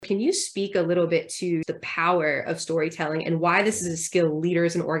can you speak a little bit to the power of storytelling and why this is a skill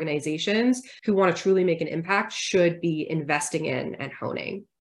leaders and organizations who want to truly make an impact should be investing in and honing?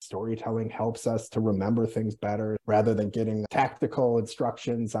 Storytelling helps us to remember things better rather than getting tactical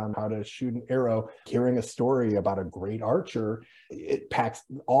instructions on how to shoot an arrow. Hearing a story about a great archer, it packs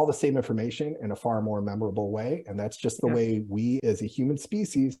all the same information in a far more memorable way. And that's just the way we as a human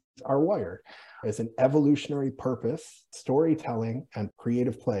species are wired. As an evolutionary purpose, storytelling and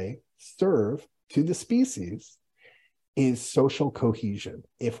creative play serve to the species is social cohesion.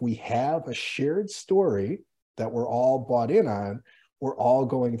 If we have a shared story that we're all bought in on, we're all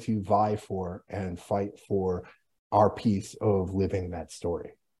going to vie for and fight for our piece of living that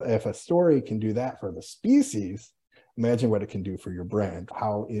story. If a story can do that for the species, imagine what it can do for your brand.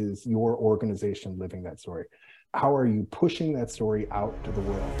 How is your organization living that story? How are you pushing that story out to the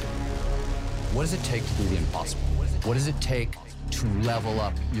world? What does it take to do the impossible? What does it take to level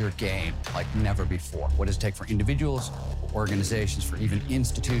up your game like never before? What does it take for individuals, organizations, for even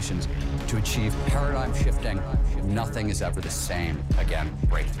institutions to achieve paradigm shifting? Nothing is ever the same again,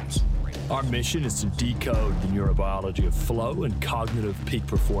 breakthroughs. Our mission is to decode the neurobiology of flow and cognitive peak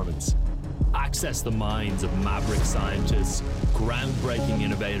performance. Access the minds of maverick scientists, groundbreaking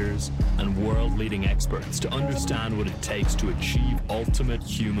innovators, and world-leading experts to understand what it takes to achieve ultimate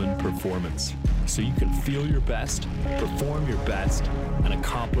human performance, so you can feel your best, perform your best, and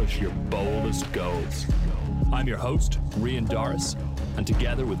accomplish your boldest goals. I'm your host, Rian Doris, and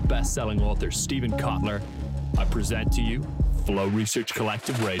together with best-selling author Stephen Kotler, I present to you Flow Research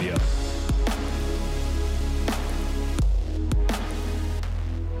Collective Radio.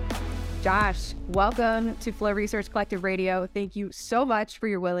 Josh, welcome to Flow Research Collective Radio. Thank you so much for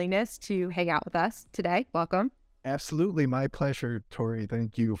your willingness to hang out with us today. Welcome. Absolutely. My pleasure, Tori.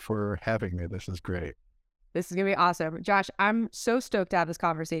 Thank you for having me. This is great. This is going to be awesome. Josh, I'm so stoked to have this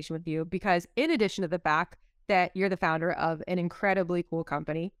conversation with you because in addition to the fact that you're the founder of an incredibly cool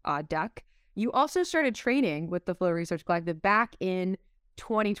company, Odd Duck, you also started training with the Flow Research Collective back in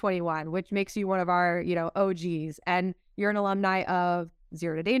 2021, which makes you one of our, OGs. And you're an alumni of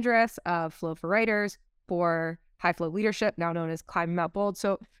Zero to Dangerous, of Flow for Writers, for High Flow Leadership, now known as Climbing Mount Bold.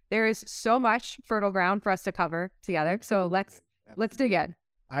 So there is so much fertile ground for us to cover together. So let's dig in.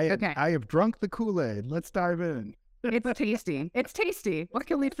 I have drunk the Kool-Aid. Let's dive in. It's tasty. It's tasty. What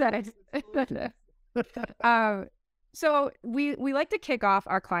can we say? So we like to kick off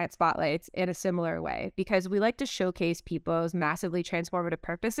our client spotlights in a similar way because we like to showcase people's massively transformative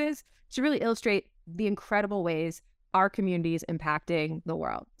purposes to really illustrate the incredible ways our community is impacting the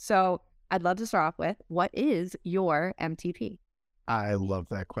world. So I'd love to start off with, what is your MTP? I love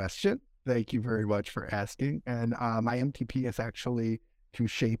that question. Thank you very much for asking. And my MTP is actually to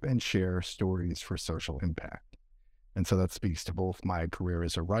shape and share stories for social impact. And so that speaks to both my career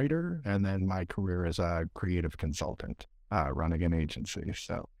as a writer and then my career as a creative consultant running an agency.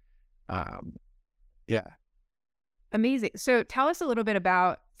 So, yeah. Amazing. So tell us a little bit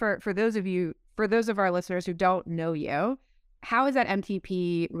about, for those of our listeners who don't know you, how is that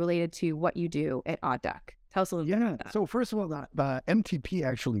MTP related to what you do at Odd Duck? Tell us a little bit about that. So first of all, the MTP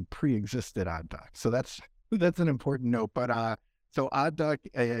actually pre-existed Odd Duck. So that's an important note. But so Odd Duck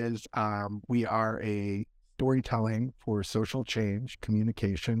is, we are a storytelling for social change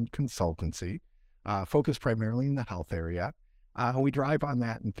communication consultancy, focused primarily in the health area. We drive on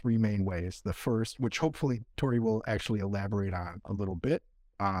that in three main ways. The first, which hopefully Tori will actually elaborate on a little bit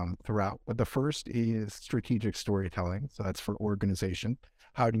throughout, but the first is strategic storytelling. So that's for organization.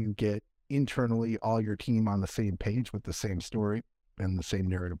 How do you get internally all your team on the same page with the same story and the same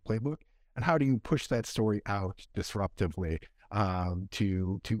narrative playbook? And how do you push that story out disruptively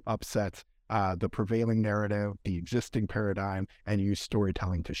to upset the prevailing narrative, the existing paradigm, and use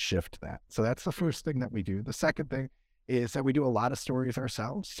storytelling to shift that? So that's the first thing that we do. The second thing is that we do a lot of stories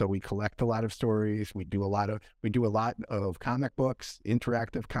ourselves. So we collect a lot of stories. We do a lot of comic books,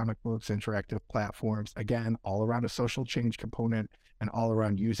 interactive platforms, again, all around a social change component and all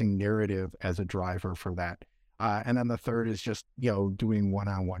around using narrative as a driver for that. And then the third is just, doing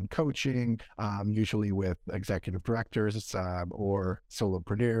one-on-one coaching, usually with executive directors or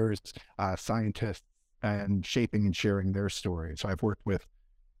solopreneurs, scientists, and shaping and sharing their stories. So I've worked with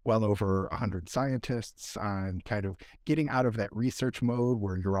well over 100 scientists on kind of getting out of that research mode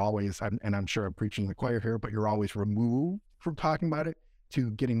where you're always, and I'm sure I'm preaching the choir here, but you're always removed from talking about it, to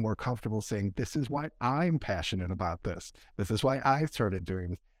getting more comfortable saying, this is why I'm passionate about this. This is why I started doing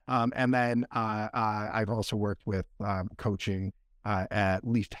this. And then I've also worked with coaching at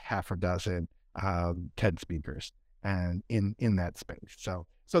least half a dozen TED speakers and in that space. So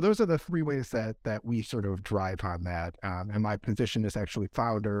So those are the three ways that we sort of drive on that. And my position is actually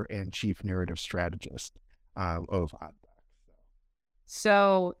founder and chief narrative strategist of Odd.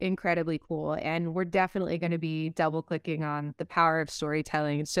 So incredibly cool. And we're definitely going to be double clicking on the power of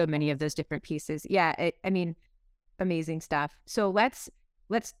storytelling and so many of those different pieces. Yeah, I mean, amazing stuff. So let's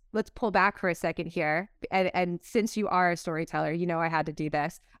pull back for a second here. And since you are a storyteller, you know I had to do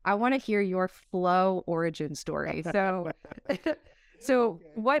this. I want to hear your flow origin story. So so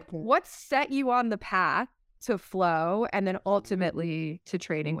what set you on the path to flow and then ultimately to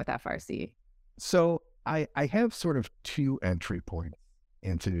training with FRC? So I have sort of two entry points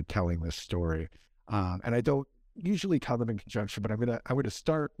into telling this story. And I don't usually tell them in conjunction, but I'm going to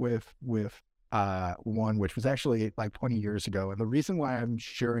start with one, which was actually like 20 years ago. And the reason why I'm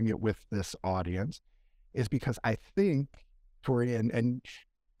sharing it with this audience is because I think, Tori, and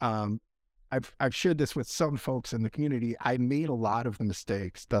I've shared this with some folks in the community, I made a lot of the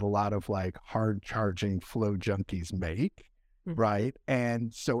mistakes that a lot of like hard charging flow junkies make. Right.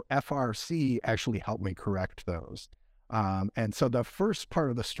 And so FRC actually helped me correct those. And so the first part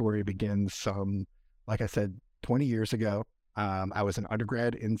of the story begins like I said, 20 years ago. I was an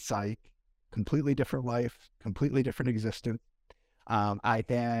undergrad in psych, completely different life, completely different existence. I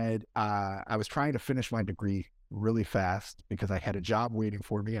was trying to finish my degree really fast because I had a job waiting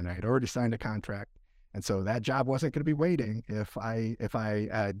for me and I had already signed a contract. And so that job wasn't going to be waiting if I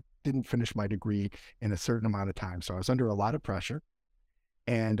didn't finish my degree in a certain amount of time. So I was under a lot of pressure.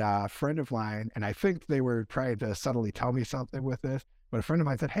 And a friend of mine, and I think they were trying to subtly tell me something with this, but a friend of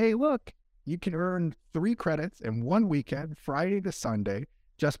mine said, hey, look, you can earn 3 credits in one weekend, Friday to Sunday,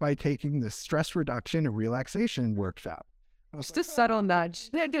 just by taking the stress reduction and relaxation workshop. Just a subtle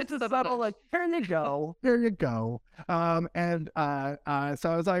nudge. Just a subtle, like, here you go. There you go. So I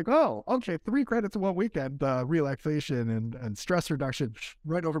was like, oh, okay, 3 credits in one weekend, relaxation and stress reduction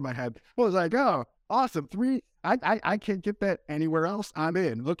right over my head. I was like, oh, awesome. 3. I can't get that anywhere else. I'm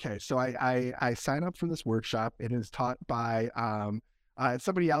in. Okay. So I sign up for this workshop. It is taught by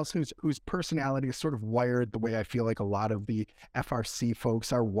somebody else whose personality is sort of wired the way I feel like a lot of the FRC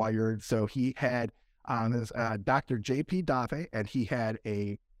folks are wired. So he had this Dr. J.P. Dave, and he had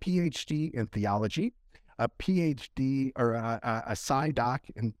a PhD in theology, a PhD or a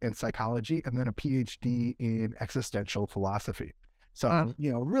PsyDoc in psychology, and then a PhD in existential philosophy. So,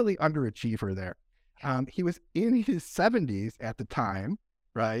 really underachiever there. He was in his 70s at the time,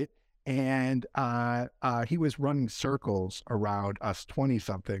 right? And he was running circles around us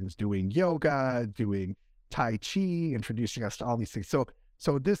 20-somethings, doing yoga, doing Tai Chi, introducing us to all these things.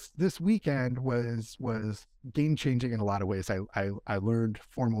 So this weekend was game-changing in a lot of ways. I learned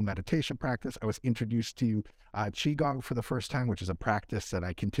formal meditation practice. I was introduced to Qigong for the first time, which is a practice that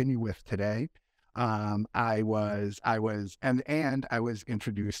I continue with today. I was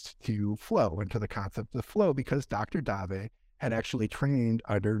introduced to flow and to the concept of flow because Dr. Dave had actually trained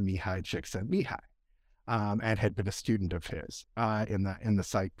under Mihai Csikszentmihalyi, and had been a student of his in the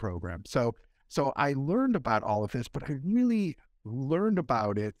psych program. So I learned about all of this, but I really learned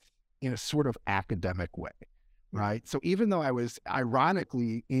about it in a sort of academic way, right? So even though I was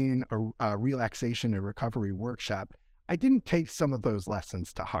ironically in a relaxation and recovery workshop, I didn't take some of those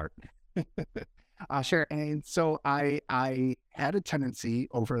lessons to heart. Sure. And so I had a tendency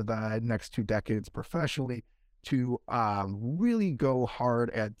over the next 2 decades professionally to really go hard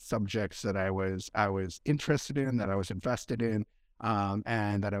at subjects that I was interested in, that I was invested in,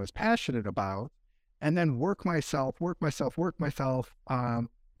 and that I was passionate about, and then work myself to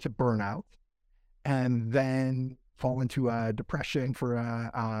burnout, and then fall into a depression for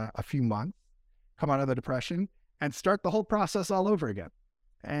a few months, come out of the depression, and start the whole process all over again.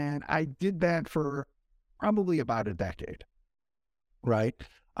 And I did that for probably about a decade, right?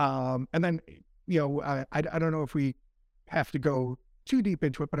 And then, I don't know if we have to go too deep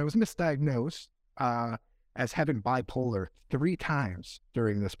into it, but I was misdiagnosed as having bipolar 3 times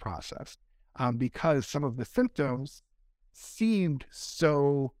during this process, because some of the symptoms seemed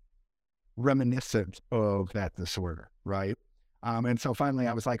so reminiscent of that disorder, right? And so finally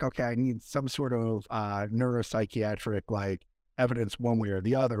I was like, okay, I need some sort of neuropsychiatric like evidence one way or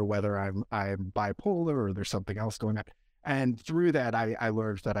the other, whether I'm bipolar or there's something else going on. And through that, I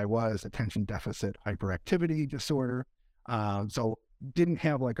learned that I was attention deficit hyperactivity disorder. So didn't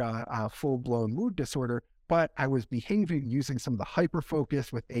have like a full-blown mood disorder, but I was behaving using some of the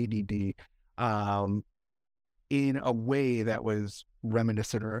hyperfocus with ADD in a way that was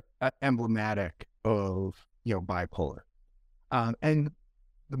reminiscent or emblematic of, bipolar. And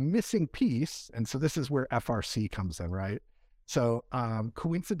the missing piece, and so this is where FRC comes in, right? So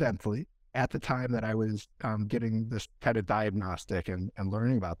coincidentally, at the time that I was getting this kind of diagnostic and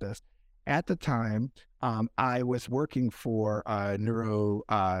learning about this, at the time, I was working for a neuro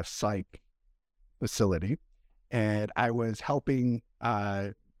psych facility, and I was helping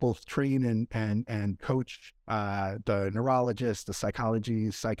both train and coach the neurologists, the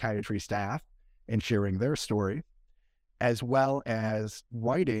psychology, psychiatry staff, and sharing their story, as well as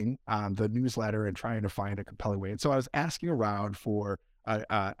writing the newsletter and trying to find a compelling way. And so I was asking around for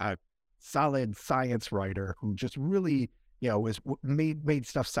a solid science writer who just really, made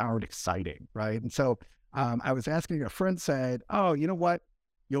stuff sound exciting, right? And so I was asking, a friend said, "Oh, you know what?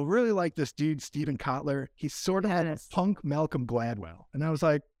 You'll really like this dude, Stephen Kotler. He's sort of like punk Malcolm Gladwell." And I was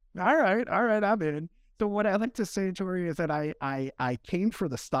like, all right, I'm in. So what I like to say, Tori, is that I came for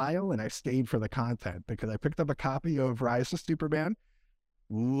the style and I stayed for the content, because I picked up a copy of Rise of Superman,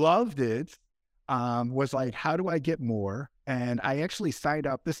 loved it, was like, how do I get more? And I actually signed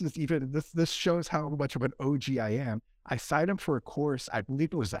up. This shows how much of an OG I am. I signed up for a course. I believe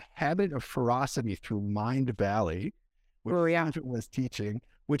it was A Habit of Ferocity through Mind Valley, which it was teaching,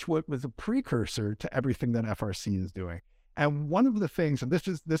 which was a precursor to everything that FRC is doing. And one of the things, and this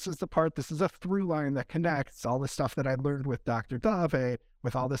is a through line that connects all the stuff that I learned with Dr. Dave,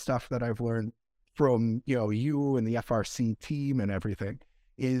 with all the stuff that I've learned from, you and the FRC team and everything,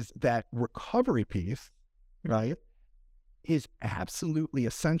 is that recovery piece, right, is absolutely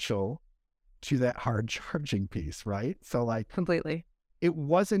essential to that hard charging piece, right? So like Completely. It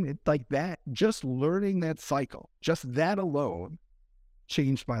wasn't like that, just learning that cycle, just that alone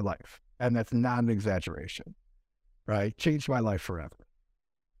changed my life. And that's not an exaggeration, right? Changed my life forever.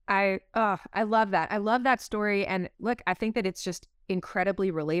 I love that. I love that story. And look, I think that it's just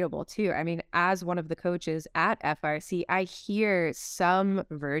incredibly relatable too. I mean, as one of the coaches at FRC, I hear some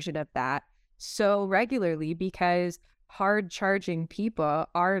version of that so regularly, because hard charging people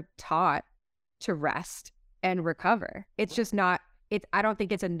are taught to rest and recover. It's just not, I don't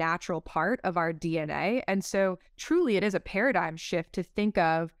think it's a natural part of our DNA. And so truly it is a paradigm shift to think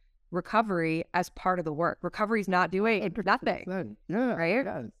of recovery as part of the work. Recovery is not doing nothing. Yeah. Right?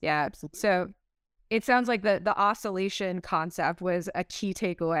 Yeah. Absolutely. So it sounds like the oscillation concept was a key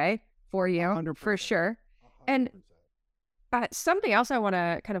takeaway for you, 100%. for sure. 100%. And something else I want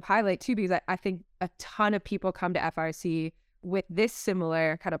to kind of highlight too, because I think a ton of people come to FRC with this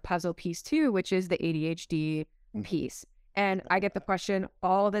similar kind of puzzle piece too, which is the ADHD piece. And I get the question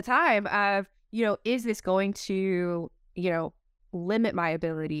all the time of, is this going to, limit my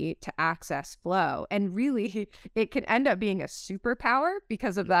ability to access flow? And really, it can end up being a superpower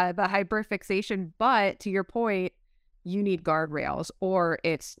because of the hyperfixation. But to your point, you need guardrails, or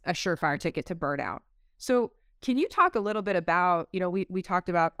it's a surefire ticket to burnout. So can you talk a little bit about, we talked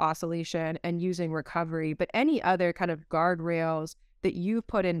about oscillation and using recovery, but any other kind of guardrails that you've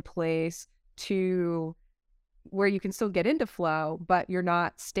put in place to where you can still get into flow, but you're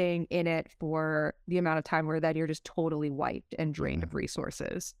not staying in it for the amount of time where then you're just totally wiped and drained of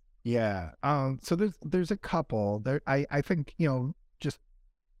resources? Yeah. So there's a couple there. I think, just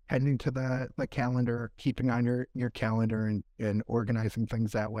heading to the calendar, keeping on your calendar and organizing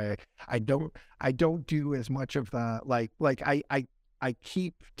things that way. I don't do as much of the I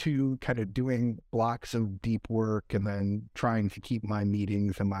keep to kind of doing blocks of deep work, and then trying to keep my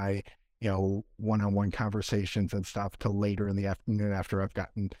meetings and my one-on-one conversations and stuff till later in the afternoon, after I've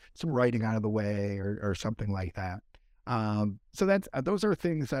gotten some writing out of the way or something like that. So those are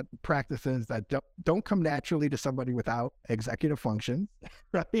practices that don't come naturally to somebody without executive functions,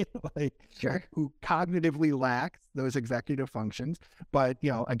 right? Sure. Who cognitively lacks those executive functions. But,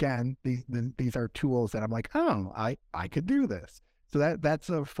 again, these are tools that I'm like, oh, I could do this. So that's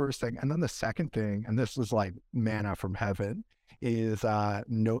the first thing. And then the second thing, and this was like manna from heaven, is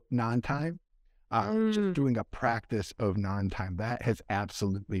non-time. Just doing a practice of non-time. That has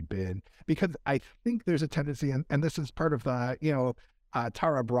absolutely been, because I think there's a tendency, and this is part of the,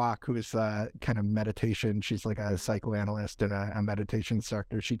 Tara Brach, who is kind of meditation. She's like a psychoanalyst and a meditation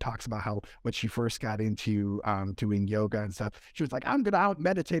instructor. She talks about how when she first got into doing yoga and stuff, she was like, I'm going to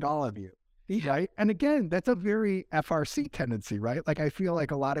out-meditate all of you. Right. And again, that's a very FRC tendency, right? Like, I feel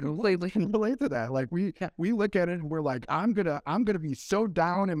like a lot of people can relate to that. Like we look at it and we're like, I'm gonna be so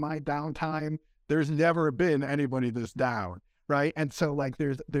down in my downtime. There's never been anybody this down, right? And so like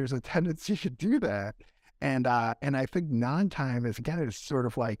there's a tendency to do that. And I think non-time is sort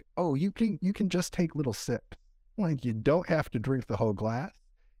of like, oh, you can just take little sips. Like, you don't have to drink the whole glass.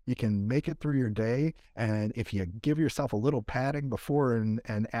 You can make it through your day. And if you give yourself a little padding before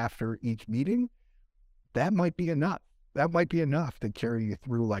and after each meeting, that might be enough. That might be enough to carry you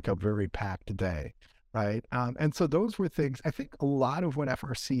through like a very packed day. right? And so those were things, I think a lot of what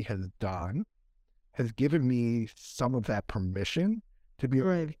FRC has done has given me some of that permission to be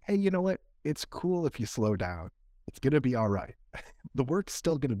like, hey, you know what? It's cool if you slow down. It's going to be all right. The work's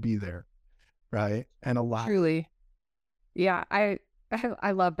still going to be there, right? And a lot. Truly. Yeah, I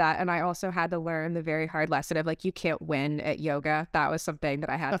love that. And I also had to learn the very hard lesson of like, you can't win at yoga. That was something that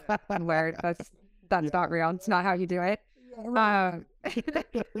I had to learn. That's not real. It's not how you do it.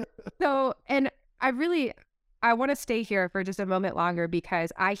 So, and I want to stay here for just a moment longer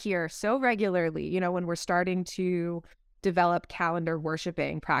because I hear so regularly, you know, when we're starting to develop calendar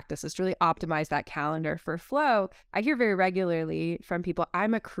worshiping practices to really optimize that calendar for flow, I hear very regularly from people,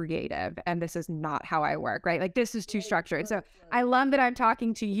 I'm a creative and this is not how I work, right? Like this is too structured. So I love that I'm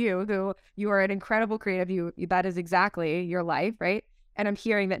talking to you, who you are an incredible creative. That is exactly your life, right? And I'm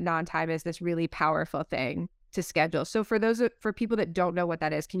hearing that non-time is this really powerful thing to schedule. So for people that don't know what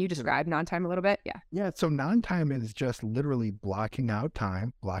that is, can you describe non-time a little bit? Yeah. Yeah. So non-time is just literally blocking out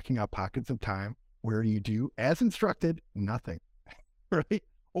time, blocking out pockets of time where you do, as instructed, nothing, right?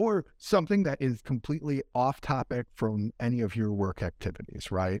 Or something that is completely off topic from any of your work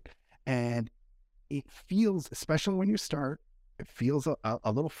activities, right? And it feels, especially when you start, it feels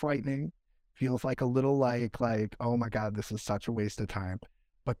a little frightening, feels like a little like, oh my God, this is such a waste of time.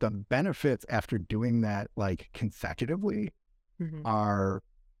 But the benefits after doing that like consecutively are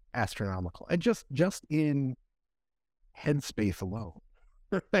astronomical. And just in headspace alone,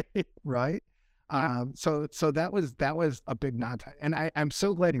 right? So that was a big non-time. And I'm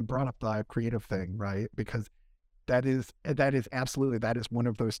so glad you brought up the creative thing, right? Because that is absolutely, that is one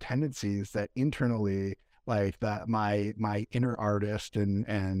of those tendencies that internally, like that my inner artist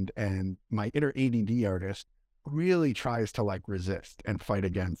and my inner ADD artist really tries to like resist and fight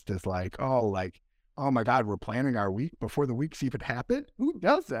against, is like, oh my God, we're planning our week before the week's even happened. Who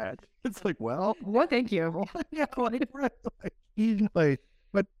does that? It's like, well, thank you. Yeah, like,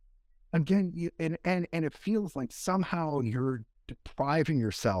 but again, and it feels like somehow you're depriving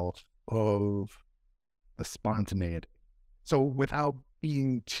yourself of the spontaneity. So without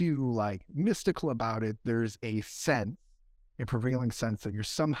being too like mystical about it, there's a prevailing sense that you're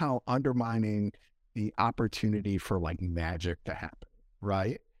somehow undermining the opportunity for like magic to happen,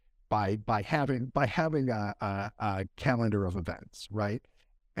 right? By having a calendar of events, right?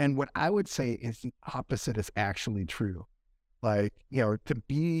 And what I would say is the opposite is actually true. Like, you know, to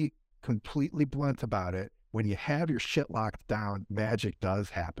be completely blunt about it, when you have your shit locked down, magic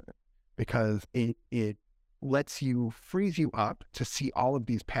does happen, because it lets you, frees you up to see all of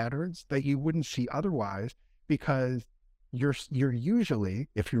these patterns that you wouldn't see otherwise, because you're usually,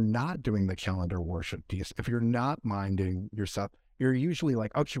 if you're not doing the calendar worship piece, if you're not minding yourself, you're usually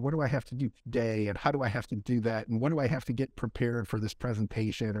like, okay, what do I have to do today? And how do I have to do that? And what do I have to get prepared for this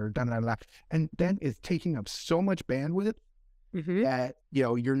presentation, or da da da? And then it's taking up so much bandwidth that, you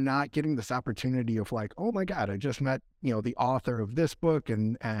know, you're not getting this opportunity of like, oh my God, I just met, you know, the author of this book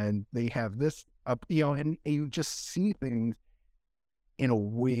and they have this up, you know, and you just see things in a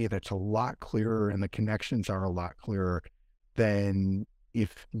way that's a lot clearer, and the connections are a lot clearer than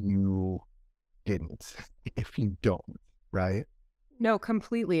if you don't, right? No,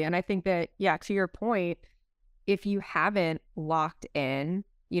 completely. And I think that, yeah, to your point, if you haven't locked in,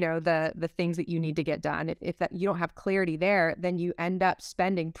 you know, the things that you need to get done, if that you don't have clarity there, then you end up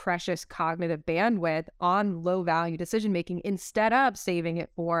spending precious cognitive bandwidth on low value decision making instead of saving it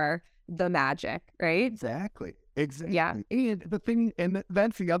for the magic, right? Exactly. Yeah. And the thing, and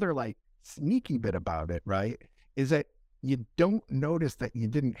that's the other like sneaky bit about it, right? Is that you don't notice that you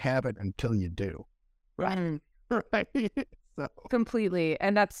didn't have it until you do. Right. Right. So. Completely.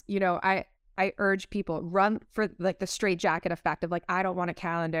 And that's, you know, I urge people, run for like the straitjacket effect of like, I don't want a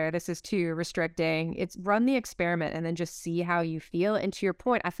calendar, this is too restricting. It's run the experiment and then just see how you feel. And to your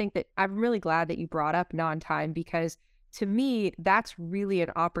point, I think that I'm really glad that you brought up non-time, because to me, that's really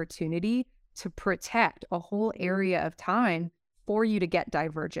an opportunity to protect a whole area of time for you to get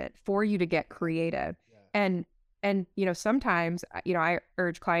divergent, for you to get creative. Yeah. And, you know, sometimes, you know, I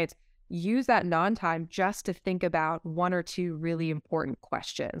urge clients, use that non-time just to think about one or two really important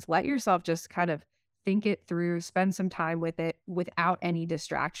questions. Let yourself just kind of think it through, spend some time with it without any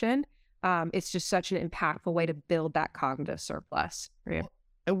distraction. It's just such an impactful way to build that cognitive surplus. Right?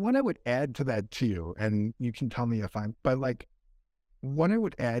 And what I would add to that too, and you can tell me if but like, what I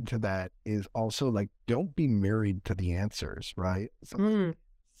would add to that is also like, don't be married to the answers, right? So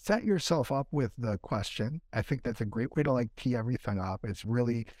set yourself up with the question. I think that's a great way to like tee everything up. It's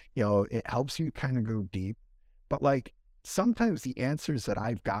really, you know, it helps you kind of go deep. But like, sometimes the answers that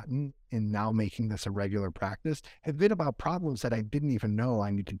I've gotten in now making this a regular practice have been about problems that I didn't even know I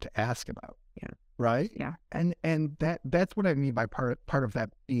needed to ask about. Yeah. right? Yeah. And that's what I mean by part of that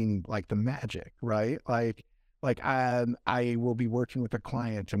being like the magic, right? I will be working with a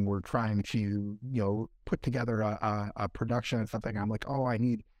client and we're trying to, put together a production and something. I'm like, oh, I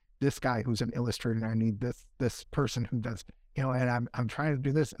need this guy who's an illustrator. I need this person who does, and I'm trying to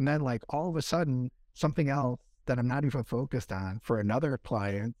do this. And then like all of a sudden something else that I'm not even focused on for another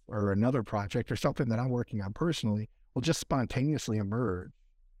client or another project or something that I'm working on personally will just spontaneously emerge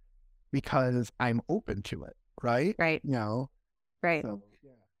because I'm open to it. Right. Right. Right. So,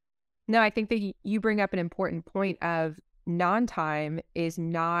 No, I think that you bring up an important point of non-time is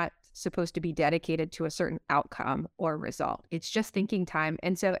not supposed to be dedicated to a certain outcome or result. It's just thinking time.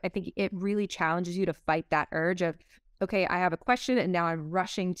 And so I think it really challenges you to fight that urge of, okay, I have a question and now I'm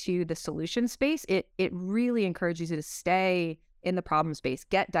rushing to the solution space. It really encourages you to stay in the problem space,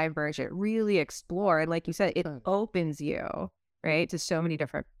 get divergent, really explore. And like you said, it opens you, right, to so many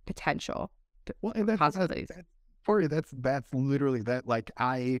different potential possibilities. That's literally that. Like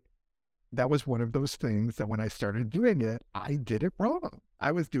that was one of those things that when I started doing it, I did it wrong.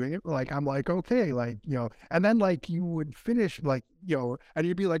 I was doing it like, I'm like, okay, like, and then like you would finish like, and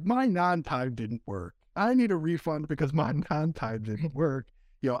you'd be like, my non-time didn't work. I need a refund because my non-time didn't work.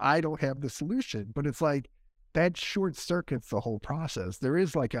 I don't have the solution, but it's like that short circuits the whole process. There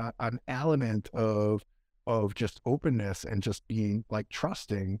is like an element of just openness and just being like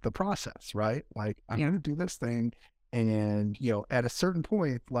trusting the process, right? Like I'm going to do this thing. And, at a certain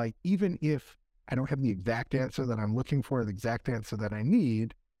point, like, even if I don't have the exact answer that I'm looking for, the exact answer that I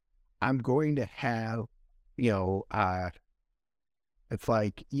need, I'm going to have, it's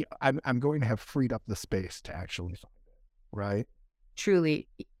like, I'm going to have freed up the space to actually find it. Right. Truly.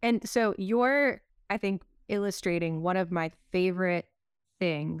 And so you're, I think, illustrating one of my favorite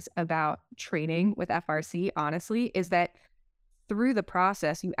things about training with FRC, honestly, is that through the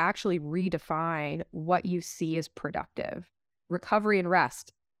process, you actually redefine what you see as productive. Recovery and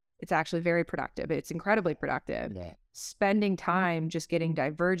rest, it's actually very productive. It's incredibly productive. Yeah. Spending time just getting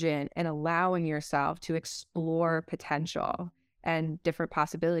divergent and allowing yourself to explore potential and different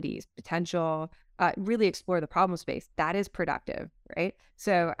possibilities, really explore the problem space. That is productive, right?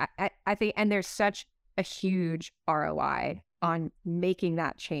 So I think, and there's such a huge ROI on making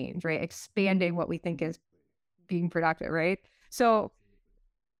that change, right? Expanding what we think is being productive, right? So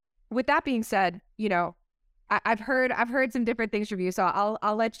with that being said, I've heard some different things from you, so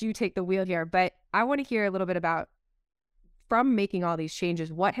I'll let you take the wheel here, but I want to hear a little bit about, from making all these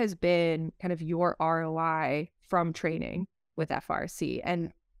changes, what has been kind of your ROI from training with FRC,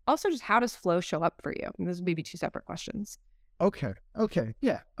 and also just how does flow show up for you? And those may be two separate questions. Okay.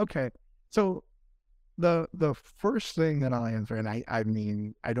 Yeah. Okay. So the first thing that I'll answer, and I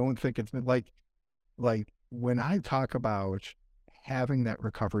mean, I don't think it's been like when I talk about having that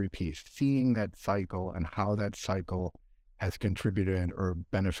recovery piece, seeing that cycle and how that cycle has contributed or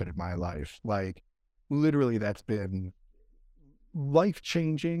benefited my life, like literally that's been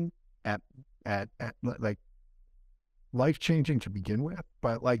life-changing like life-changing to begin with,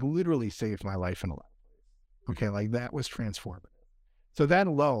 but like literally saved my life in a lot of ways. Okay. Like that was transformative. So that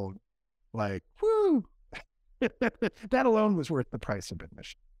alone, like, whoo, that alone was worth the price of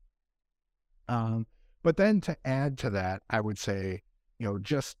admission. But then to add to that, I would say,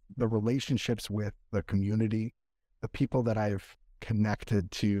 just the relationships with the community, the people that I've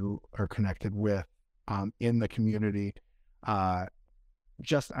connected to or connected with in the community,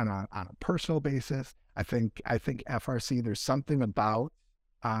 just on a personal basis. I think FRC, there's something about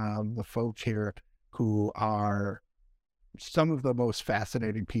the folks here who are some of the most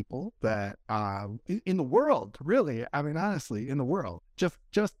fascinating people that in the world, really. I mean, honestly, in the world, just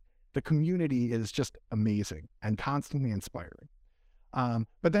the community is just amazing and constantly inspiring.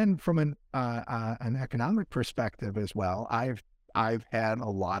 But then from an economic perspective as well, I've had a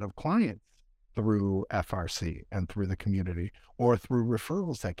lot of clients through FRC and through the community or through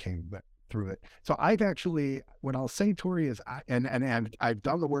referrals that came through it. So I've actually, what I'll say, Tori, is and I've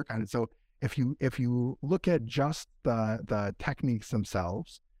done the work on it. So if you look at just the techniques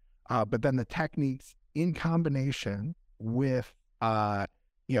themselves, but then the techniques in combination with the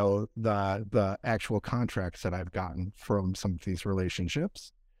actual contracts that I've gotten from some of these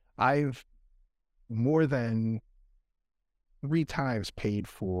relationships, I've more than 3 times paid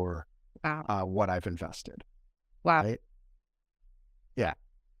for what I've invested. Wow. Right? Yeah.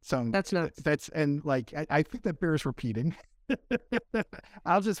 So that's nuts. And like, I think that bears repeating.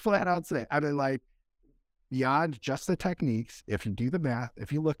 I'll just flat out say, I mean, like, beyond just the techniques, if you do the math,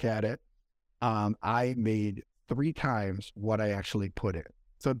 if you look at it, I made 3 times what I actually put in.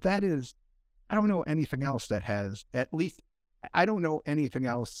 So that is, I don't know anything else that has, at least, I don't know anything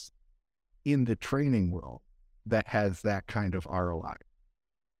else in the training world that has that kind of ROI,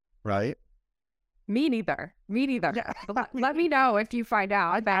 right? Me neither. Me neither. Yeah. Let me know if you find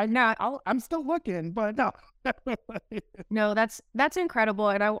out. I'm still looking, but no. No, that's incredible.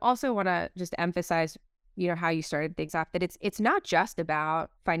 And I also want to just emphasize, how you started things off, that it's not just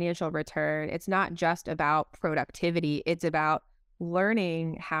about financial return. It's not just about productivity. It's about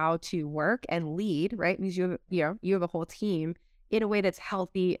learning how to work and lead, right? Because you have a whole team in a way that's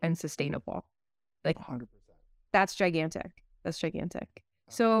healthy and sustainable. Like 100%. that's gigantic. That's gigantic.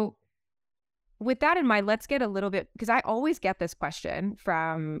 So with that in mind, let's get a little bit, because I always get this question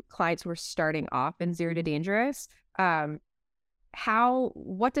from clients who are starting off in Zero to Dangerous. What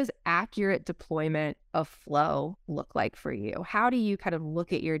does accurate deployment of flow look like for you? How do you kind of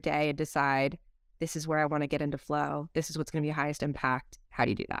look at your day and decide, this is where I want to get into flow, this is what's going to be highest impact? How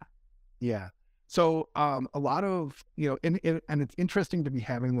do you do that? Yeah. So a lot of, and it's interesting to be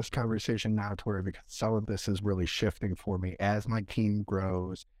having this conversation now, Tori, because some of this is really shifting for me as my team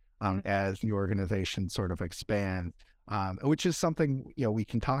grows, as the organization sort of expands, which is something, we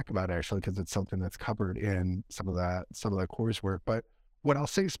can talk about actually, because it's something that's covered in some of the coursework. But what I'll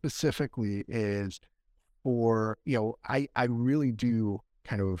say specifically is for, I really do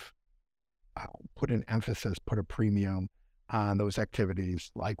kind of put an emphasis, put a premium on those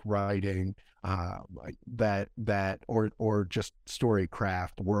activities like writing, or just story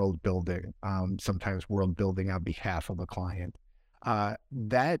craft, world building, sometimes world building on behalf of a client.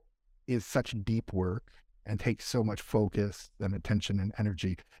 That is such deep work and takes so much focus and attention and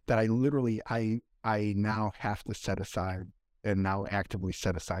energy that I now have to set aside, and now actively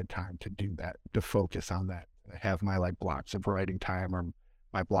set aside time to do that, to focus on that. I have my blocks of writing time, or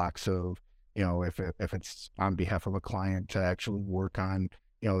my blocks of, if it's on behalf of a client, to actually work on,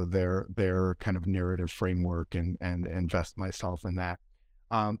 their kind of narrative framework and invest myself in that.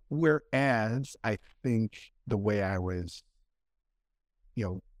 Whereas I think the way I was,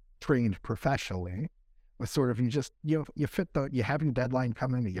 trained professionally was sort of, you fit you have your deadline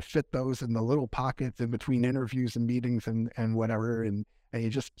coming, and you fit those in the little pockets in between interviews and meetings and whatever. And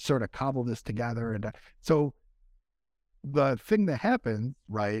you just sort of cobble this together. And so the thing that happens,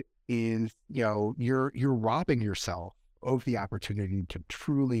 right, is, you're robbing yourself of the opportunity to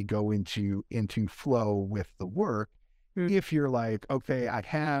truly go into flow with the work. If you're like, okay,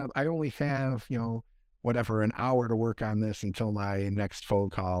 I only have, whatever, an hour to work on this until my next phone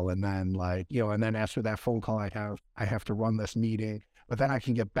call. And then and then after that phone call, I have to run this meeting, but then I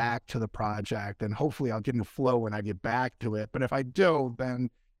can get back to the project, and hopefully I'll get in flow when I get back to it. But if I do, then,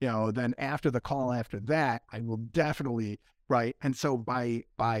 then after the call after that, I will definitely, right. And so by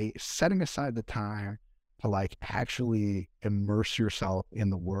setting aside the time to actually immerse yourself in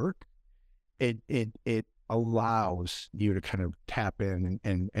the work, it allows you to kind of tap in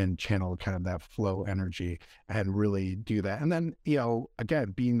and channel kind of that flow energy and really do that. And then,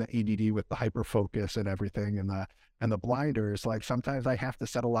 again, being the ADD with the hyper focus and everything, and the blinders, sometimes I have to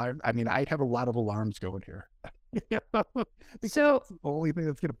set alarm. I mean, I have a lot of alarms going here. So that's the only thing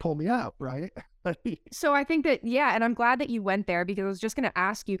that's going to pull me out, right? So I think that, and I'm glad that you went there, because I was just going to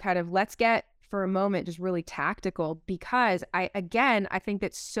ask you kind of, let's get for a moment just really tactical, because I think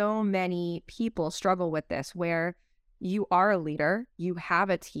that so many people struggle with this, where you are a leader, you have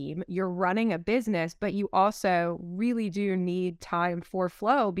a team, you're running a business, but you also really do need time for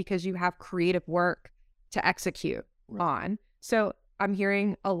flow because you have creative work to execute on. So I'm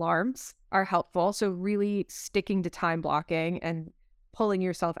hearing alarms are helpful. So really sticking to time blocking and pulling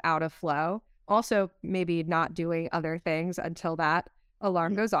yourself out of flow. Also, maybe not doing other things until that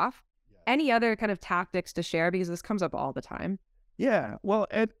alarm goes off. Any other kind of tactics to share? Because this comes up all the time. Yeah, well,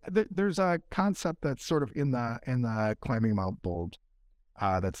 there's a concept that's sort of in the Climbing Mount Bold,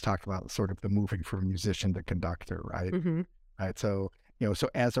 that's talked about sort of the moving from musician to conductor, right? Mm-hmm. Right. So, so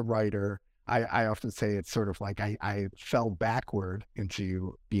as a writer, I often say it's sort of like I fell backward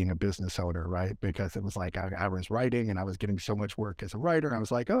into being a business owner, right? Because it was like I was writing and I was getting so much work as a writer. I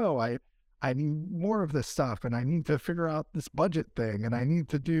was like, oh, I need more of this stuff, and I need to figure out this budget thing, and I need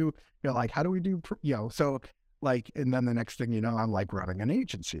to do, how do we do, so and then the next thing I'm running an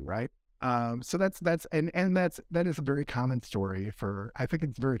agency, right? So that is a very common story I think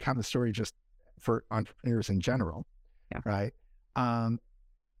it's a very common story just for entrepreneurs in general, right?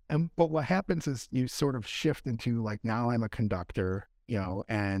 But what happens is you sort of shift into now I'm a conductor,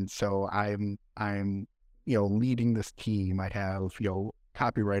 and so I'm leading this team. I have,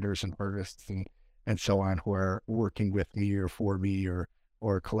 copywriters and artists and so on who are working with me or for me or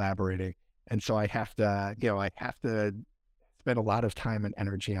collaborating. And so I have to spend a lot of time and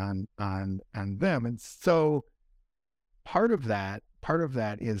energy on them. And so part of that part of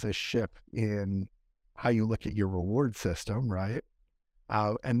that is a shift in how you look at your reward system, right?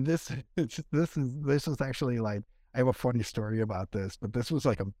 And this is actually like, I have a funny story about this, but this was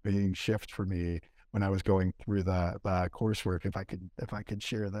like a big shift for me when I was going through the coursework. If I could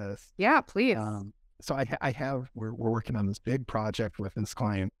share this. Yeah, please. So we're working on this big project with this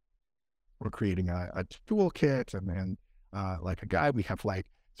client. We're creating a toolkit, and like a guide. We have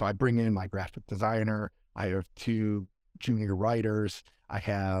so I bring in my graphic designer. I have 2 junior writers. I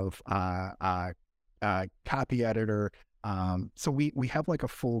have a copy editor. So we have like a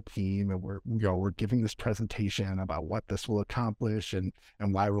full team, and we're giving this presentation about what this will accomplish and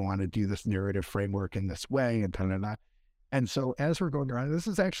why we want to do this narrative framework in this way, and da. And so as we're going around, this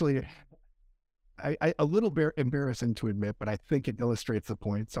is actually a little bit embarrassing to admit, but I think it illustrates the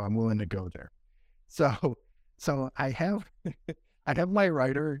point, so I'm willing to go there. So I have my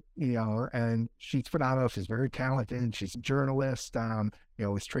writer, and she's phenomenal. She's very talented. She's a journalist,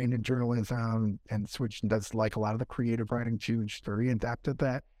 was trained in journalism and switched and does like a lot of the creative writing too. She's very adept at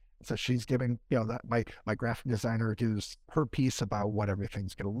that. So she's giving, that my graphic designer gives her piece about what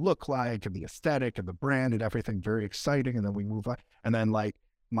everything's going to look like and the aesthetic and the brand and everything, very exciting. And then we move on. And then like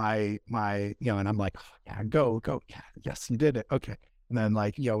my, and I'm like, oh, yeah, go. Yeah, yes, you did it. Okay. And then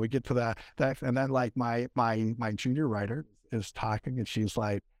like, we get to that, and then like my junior writer is talking, and she's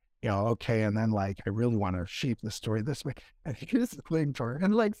like, okay. And then like, I really want to shape the story this way. And here's the thing to her.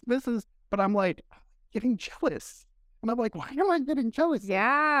 And like, but I'm like getting jealous. And I'm like, why am I getting jealous?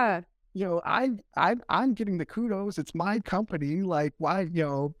 Yeah. I'm getting the kudos. It's my company. Like, why,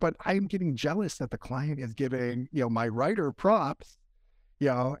 but I'm getting jealous that the client is giving, my writer props,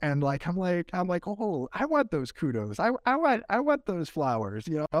 and like, I'm like, oh, I want those kudos. I want those flowers,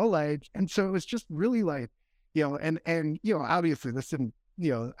 like, and so it was just really like, and obviously this didn't,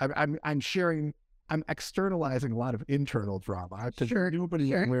 I'm externalizing a lot of internal drama because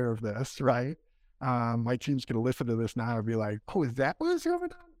nobody's aware of this, right? My team's going to listen to this now and be like, oh, is that what's going on?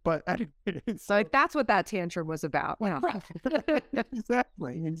 But so like, that's what that tantrum was about. Wow.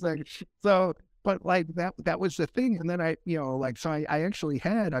 Exactly. So, but like that was the thing. And then I actually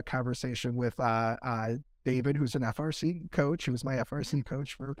had a conversation with David, who's an FRC coach. He was my FRC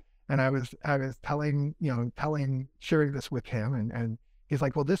coach and I was sharing this with him, and he's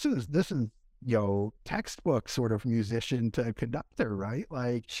like, well, this is textbook sort of musician to conductor, right?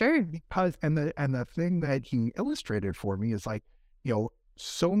 Like, sure. Because and the thing that he illustrated for me is like,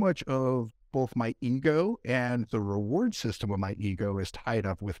 so much of both my ego and the reward system of my ego is tied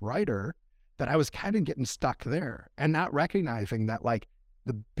up with writer, that I was kind of getting stuck there and not recognizing that like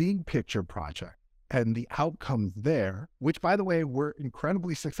the big picture project and the outcomes there, which by the way, were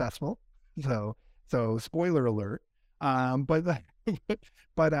incredibly successful. So spoiler alert. But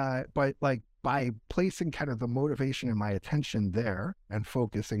like by placing kind of the motivation and my attention there and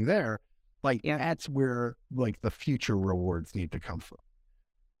focusing there, like that's where like the future rewards need to come from.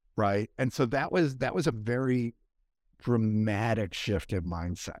 Right. And so that was a very dramatic shift in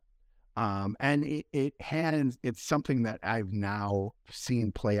mindset. And it's something that I've now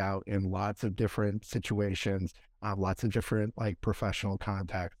seen play out in lots of different situations, lots of different like professional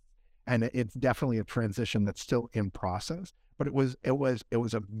contexts. And it's definitely a transition that's still in process, but it was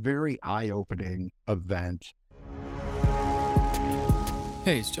a very eye-opening event.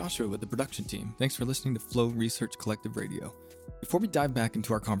 Hey, it's Joshua with the production team. Thanks for listening to Flow Research Collective Radio. Before we dive back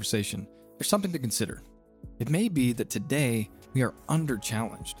into our conversation, there's something to consider. It may be that today we are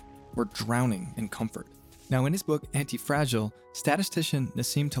under-challenged. We're drowning in comfort. Now, in his book, Anti-Fragile, statistician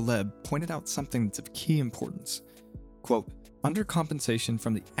Nassim Taleb pointed out something that's of key importance. Quote, undercompensation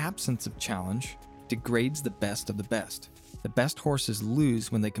from the absence of challenge degrades the best of the best. The best horses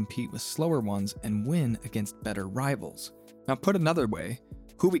lose when they compete with slower ones and win against better rivals. Now, put another way,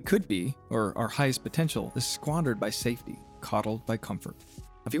 who we could be, or our highest potential, is squandered by safety, coddled by comfort.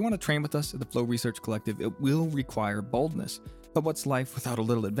 If you want to train with us at the Flow Research Collective, it will require boldness. But what's life without a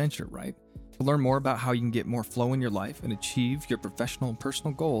little adventure, right? To learn more about how you can get more flow in your life and achieve your professional and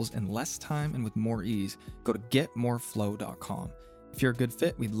personal goals in less time and with more ease, go to getmoreflow.com. If you're a good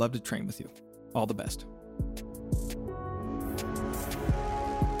fit, we'd love to train with you. All the best.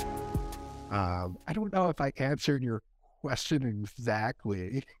 I don't know if I answered your question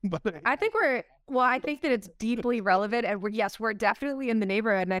exactly, but I think that it's deeply relevant, and we're definitely in the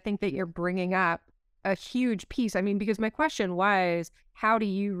neighborhood. And I think that you're bringing up a huge piece. I mean, because my question was, how do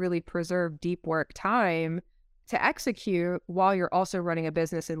you really preserve deep work time to execute while you're also running a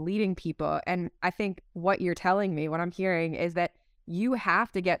business and leading people? And I think what you're telling me, what I'm hearing, is that you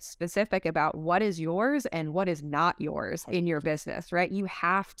have to get specific about what is yours and what is not yours in your business, right? You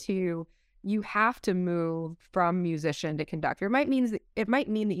have to you have to move from musician to conductor. It might mean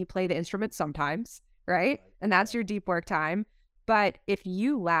that you play the instrument sometimes, right? And that's your deep work time. But if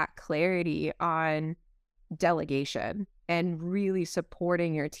you lack clarity on delegation and really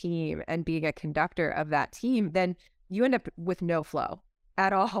supporting your team and being a conductor of that team, then you end up with no flow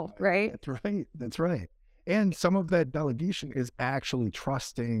at all, right? That's right. That's right. And some of that delegation is actually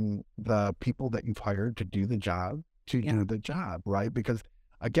trusting the people that you've hired to do the job, do the job, right? Because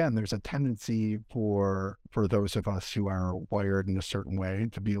again, there's a tendency for those of us who are wired in a certain way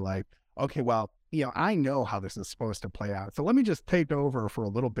to be like, okay, well, I know how this is supposed to play out. So let me just take over for a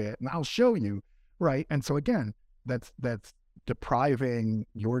little bit and I'll show you, right? And so again, that's depriving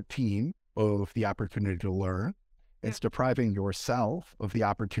your team of the opportunity to learn. It's depriving yourself of the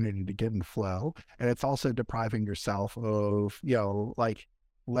opportunity to get in flow. And it's also depriving yourself of, like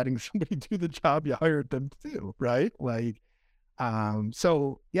letting somebody do the job you hired them to do, right? Like,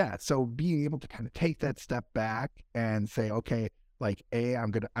 so being able to kind of take that step back and say, okay, like, I'm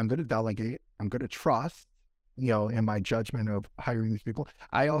going to delegate, I'm going to trust, in my judgment of hiring these people.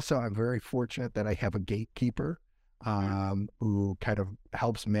 I'm very fortunate that I have a gatekeeper who kind of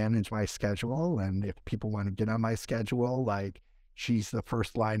helps manage my schedule. And if people want to get on my schedule, like she's the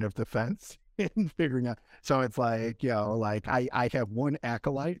first line of defense in figuring out. So it's like, I have one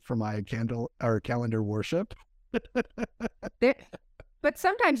acolyte for my calendar worship. But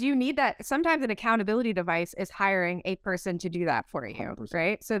sometimes you need that. Sometimes an accountability device is hiring a person to do that for you, 100%.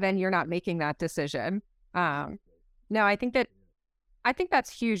 right? So then you're not making that decision. No, I think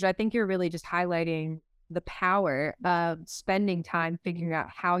that's huge. I think you're really just highlighting the power of spending time figuring out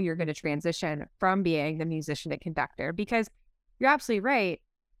how you're going to transition from being the musician to conductor, because you're absolutely right.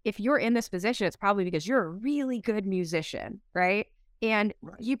 If you're in this position, it's probably because you're a really good musician, right? And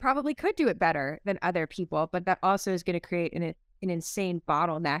you probably could do it better than other people, but that also is going to create an insane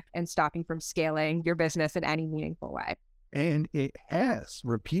bottleneck and stopping from scaling your business in any meaningful way. And it has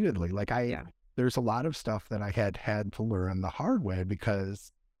repeatedly, like there's a lot of stuff that I had to learn the hard way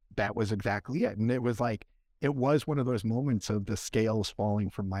because that was exactly it. And it was one of those moments of the scales falling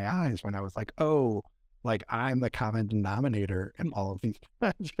from my eyes when I was like, oh, like I'm the common denominator in all of these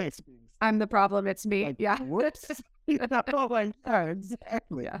projects. I'm the problem. It's me. Like, yeah. Whoops. Exactly.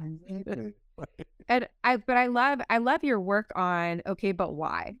 Yeah. And I love your work on, okay, but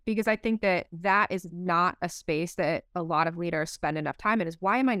why? Because I think that is not a space that a lot of leaders spend enough time in, is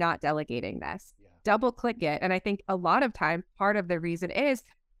why am I not delegating this? Double click it. And I think a lot of time, part of the reason is,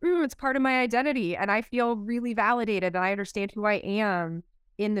 it's part of my identity and I feel really validated and I understand who I am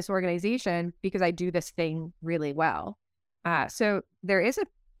in this organization because I do this thing really well. So there is a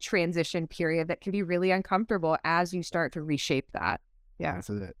transition period that can be really uncomfortable as you start to reshape that. Yeah.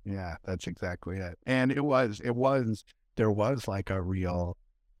 That's it. Yeah, that's exactly it. And there was like a real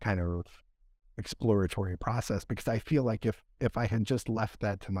kind of exploratory process, because I feel like if I had just left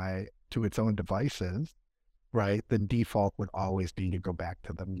that to its own devices, right, the default would always be to go back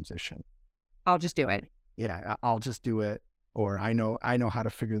to the musician. I'll just do it. Yeah, I'll just do it. Or I know how to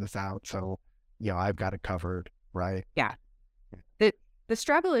figure this out. So, I've got it covered. Right. Yeah. The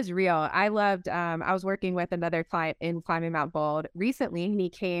struggle is real. I was working with another client in climbing Mount Bold recently, and he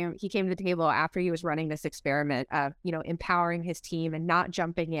came to the table after he was running this experiment of, empowering his team and not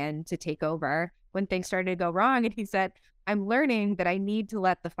jumping in to take over when things started to go wrong. And he said, I'm learning that I need to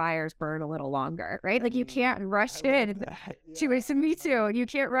let the fires burn a little longer, right? Like you can't rush in to me too. You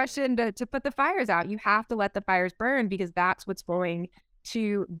can't rush in to put the fires out. You have to let the fires burn, because that's what's going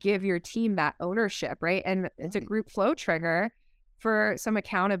to give your team that ownership, right? And it's a group flow trigger for some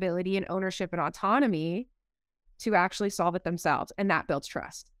accountability and ownership and autonomy to actually solve it themselves. And that builds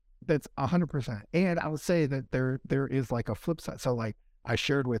trust. That's 100%. And I would say that there is like a flip side. So like I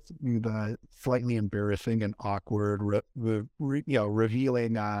shared with you the slightly embarrassing and awkward,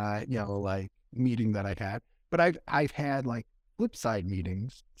 revealing, like meeting that I had, but I've had like flip side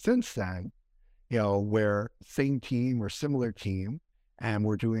meetings since then, where same team or similar team, and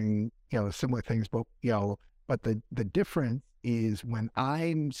we're doing, similar things, but the difference is when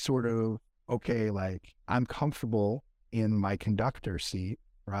I'm sort of, okay, like I'm comfortable in my conductor seat,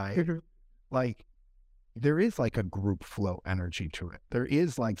 right? Like there is like a group flow energy to it. There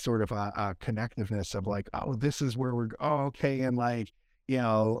is like sort of a connectiveness of like, oh, this is where we're, okay. And like,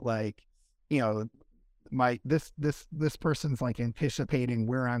 this person's like anticipating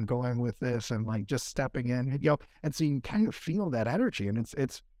where I'm going with this and like just stepping in, and so you kind of feel that energy, and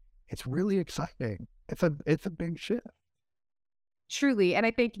it's really exciting. It's a big shift. Truly. And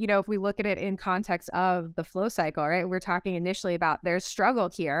I think, if we look at it in context of the flow cycle, right, we're talking initially about there's struggle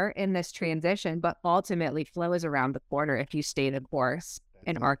here in this transition, but ultimately flow is around the corner if you stay the course.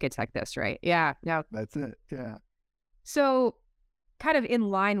 and architect this, right? Yeah. No. That's it. Yeah. So kind of in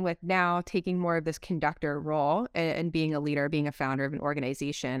line with now taking more of this conductor role and being a leader, being a founder of an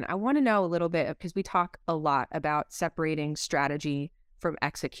organization, I want to know a little bit, because we talk a lot about separating strategy from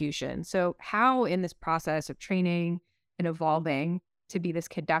execution. So how in this process of training and evolving to be this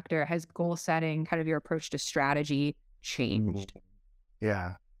conductor has goal setting, kind of your approach to strategy, changed?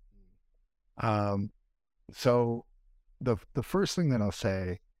 Yeah. So the first thing that I'll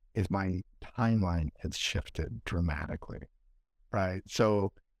say is my timeline has shifted dramatically, right?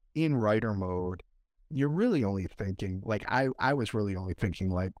 So in writer mode, you're really only thinking, like I was really only thinking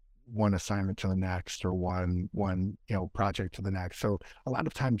like one assignment to the next, or one project to the next. So a lot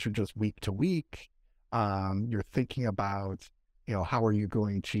of times you're just week to week. You're thinking about, how are you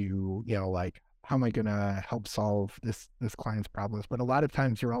going to, like, how am I going to help solve this client's problems? But a lot of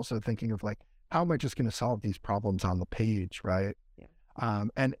times you're also thinking of like, how am I just going to solve these problems on the page, right? Yeah.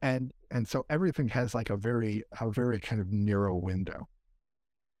 And so everything has like a very kind of narrow window.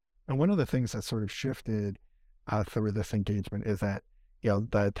 And one of the things that sort of shifted through this engagement is that,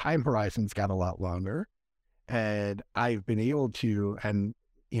 the time horizons got a lot longer, and I've been able to, and,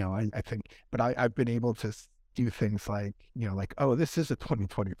 I think, but I've been able to do things like, like, oh, this is a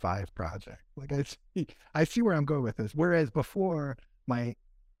 2025 project. Like I see where I'm going with this. Whereas before,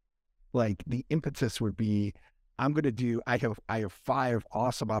 the impetus would be, I have 5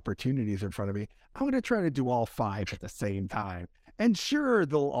 awesome opportunities in front of me. I'm going to try to do all 5 at the same time. And sure,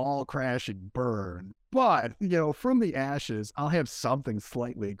 they'll all crash and burn, but, from the ashes, I'll have something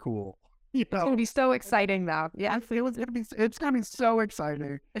slightly cool. It's going to be so exciting though. Yeah. It's going to be so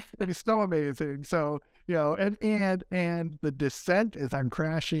exciting. It's going to be so amazing. So, and the descent as I'm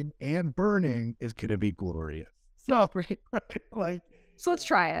crashing and burning is going to be glorious. So, right? So let's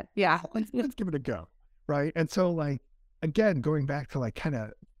try it. Yeah. Let's give it a go. Right. And so, like, again, going back to like kind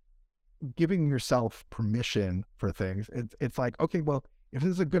of giving yourself permission for things, it's like, okay, well, if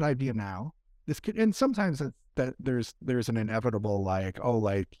this is a good idea now, this could, and sometimes it's that there's an inevitable, like, oh,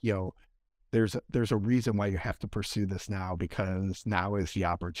 like, there's a reason why you have to pursue this now, because now is the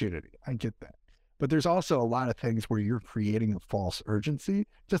opportunity. I get that. But there's also a lot of things where you're creating a false urgency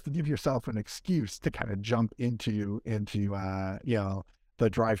just to give yourself an excuse to kind of jump into the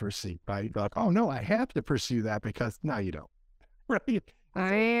driver's seat, right? You're like, oh no, I have to pursue that, because no, you don't.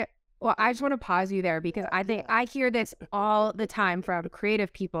 Right. I just want to pause you there, because I think I hear this all the time from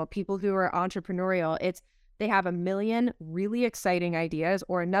creative people who are entrepreneurial. They have a million really exciting ideas,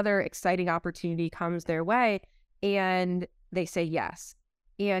 or another exciting opportunity comes their way, and they say yes.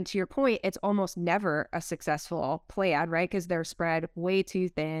 And to your point, it's almost never a successful plan, right? Because they're spread way too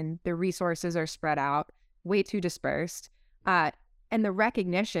thin. The resources are spread out, way too dispersed. And the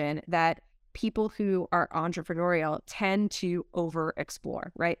recognition that people who are entrepreneurial tend to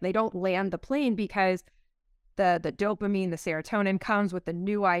over-explore, right? They don't land the plane because the dopamine, the serotonin comes with the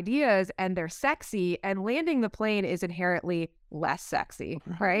new ideas and they're sexy, and landing the plane is inherently less sexy,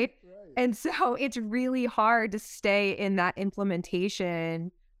 right? And so it's really hard to stay in that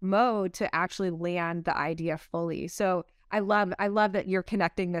implementation mode to actually land the idea fully. So I love that you're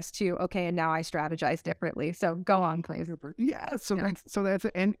connecting this to, okay, and now I strategize differently. So go on, please. Yeah. So that's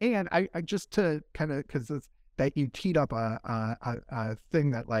it. And I just to kind of, because it's that you teed up a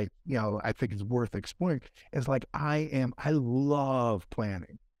thing that, like, I think is worth exploring, is like, I love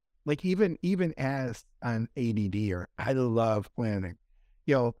planning. Like even as an ADDer, I love planning.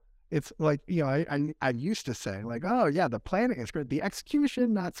 It's like, I used to say like, oh yeah, the planning is great. The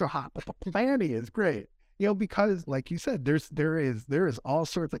execution, not so hot, but the planning is great. Because like you said, there is all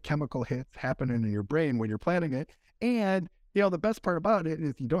sorts of chemical hits happening in your brain when you're planning it. And, the best part about it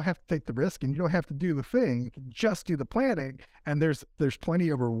is you don't have to take the risk and you don't have to do the thing. You can just do the planning, and there's plenty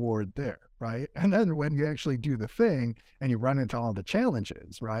of reward there, right? And then when you actually do the thing and you run into all the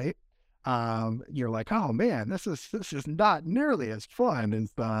challenges, right? You're like, oh man, this is not nearly as fun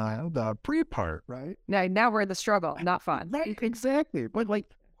as the pre part, right? Now we're in the struggle, not fun. Right, exactly. But like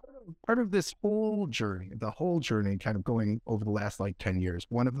part of this whole journey, kind of going over the last like 10 years,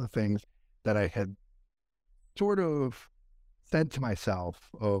 one of the things that I had sort of said to myself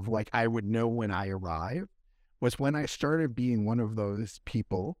of like, I would know when I arrived, was when I started being one of those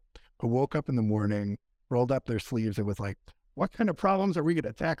people who woke up in the morning, rolled up their sleeves, and was like, what kind of problems are we going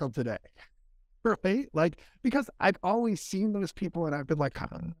to tackle today? Right? Like, because I've always seen those people and I've been like,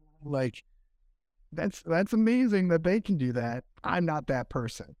 that's amazing that they can do that. I'm not that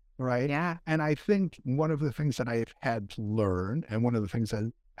person. Right. Yeah. And I think one of the things that I've had to learn, and one of the things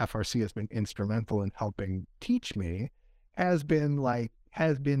that FRC has been instrumental in helping teach me, has been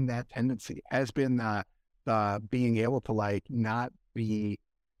that tendency, has been the being able to like not be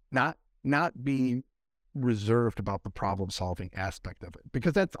not be reserved about the problem solving aspect of it,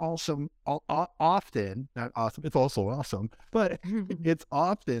 because that's also often not awesome. It's also awesome, but it's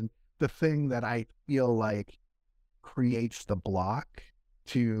often the thing that I feel like creates the block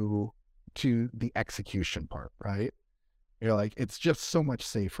to the execution part, right? You're like, it's just so much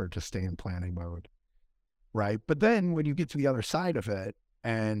safer to stay in planning mode, right? But then when you get to the other side of it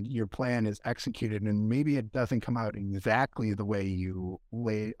and your plan is executed and maybe it doesn't come out exactly the way you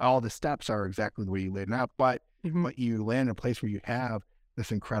all the steps are exactly the way you laid it out, but you land in a place where you have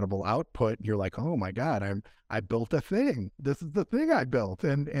this incredible output, you're like, oh my God, I built a thing. This is the thing I built.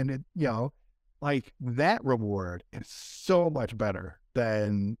 And it, like that reward is so much better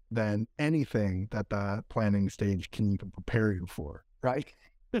than anything that the planning stage can even prepare you for, right?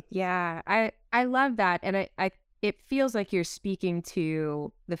 Yeah, I love that. And it feels like you're speaking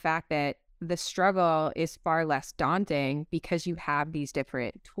to the fact that the struggle is far less daunting because you have these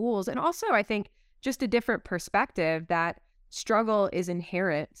different tools. And also, I think just a different perspective that struggle is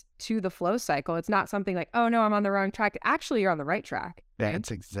inherent to the flow cycle. It's not something like, oh no, I'm on the wrong track. Actually, you're on the right track.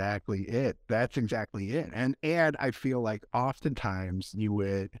 That's exactly it. That's exactly it. And I feel like oftentimes you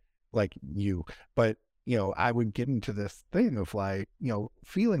would, but I would get into this thing of like,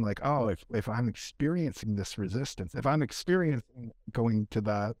 feeling like, oh, if I'm experiencing this resistance, if I'm experiencing going to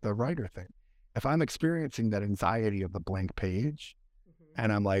the writer thing, if I'm experiencing that anxiety of the blank page,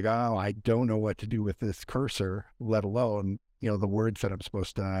 and I'm like, oh, I don't know what to do with this cursor, let alone, the words that I'm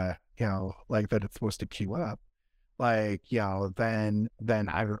supposed to, like that it's supposed to queue up, then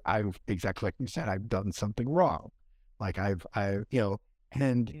I've exactly like you said, I've done something wrong. Like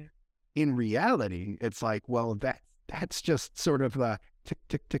and in reality, it's like, well, that's just sort of the tick,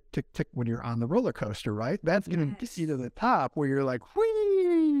 tick, tick, tick, tick when you're on the roller coaster, right? That's going to get you to the top where you're like,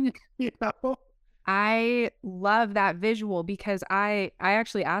 whee, I love that visual because I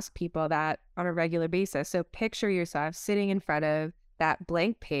actually ask people that on a regular basis. So picture yourself sitting in front of that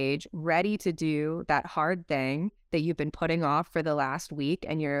blank page, ready to do that hard thing that you've been putting off for the last week,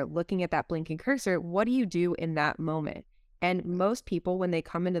 and you're looking at that blinking cursor. What do you do in that moment? And most people, when they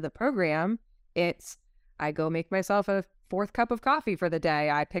come into the program, it's, I go make myself a 4th cup of coffee for the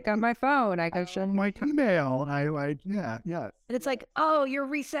day. I pick up my phone. I go check my email. Yeah. And it's like, oh, you're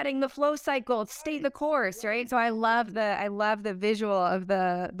resetting the flow cycle. Stay the course, right? So I love the visual of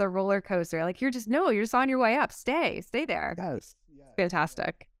the roller coaster. Like you're just on your way up. Stay there. Yes.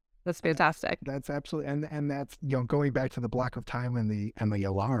 Fantastic. That's fantastic. That's absolutely, and that's going back to the block of time and the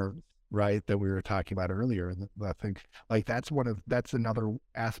alarms, right, that we were talking about earlier. And I think like that's another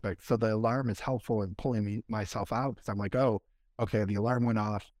aspect. So the alarm is helpful in pulling myself out because I'm like, oh, okay, the alarm went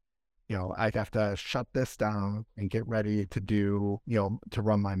off. I have to shut this down and get ready to do, to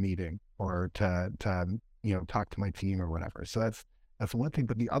run my meeting or to talk to my team or whatever. So that's one thing.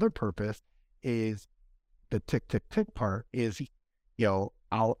 But the other purpose is the tick, tick, tick part is,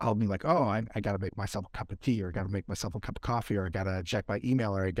 I'll be like, oh, I got to make myself a cup of tea, or I got to make myself a cup of coffee, or I got to check my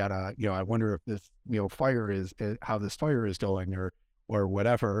email, or I got to, I wonder if this, how this fire is going or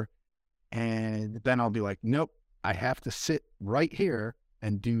whatever. And then I'll be like, nope, I have to sit right here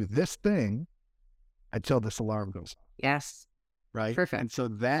and do this thing until this alarm goes off. Yes. Right. Perfect. And so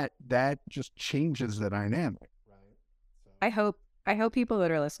that just changes the dynamic. Right. So. I hope people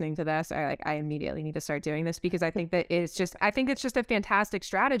that are listening to this are like, I immediately need to start doing this, because I think it's just a fantastic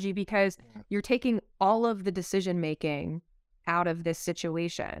strategy, because you're taking all of the decision making out of this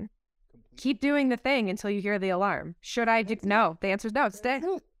situation. Keep doing the thing until you hear the alarm. Should I do? No, the answer is no. Stay.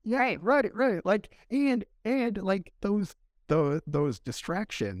 Yeah, right. Like, and like those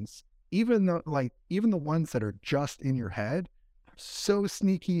distractions, even the ones that are just in your head, are so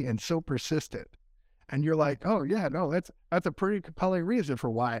sneaky and so persistent. And you're like, oh yeah, no, that's a pretty compelling reason for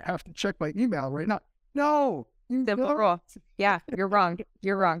why I have to check my email right now. No, simple rule. Yeah, you're wrong.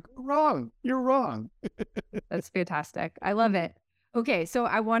 You're wrong. You're wrong. That's fantastic. I love it. Okay, so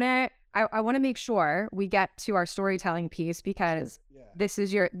I want to make sure we get to our storytelling piece, because this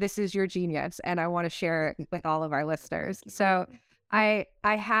is your genius, and I want to share it with all of our listeners. So I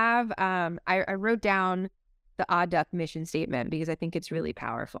wrote down the Odd Duck mission statement because I think it's really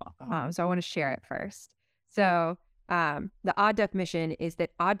powerful. So I want to share it first. So the Odd Duck mission is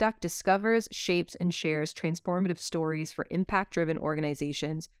that Odd Duck discovers, shapes, and shares transformative stories for impact-driven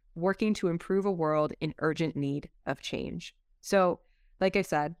organizations working to improve a world in urgent need of change. So, like I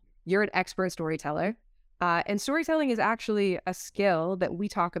said, you're an expert storyteller, and storytelling is actually a skill that we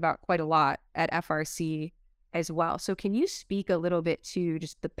talk about quite a lot at FRC as well. So can you speak a little bit to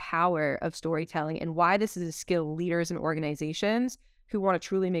just the power of storytelling and why this is a skill leaders and organizations who want to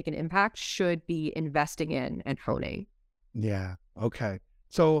truly make an impact should be investing in and honing? Yeah. Okay.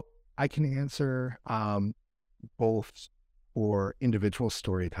 So I can answer both for individual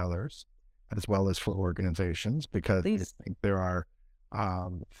storytellers as well as for organizations, because I Please. think there are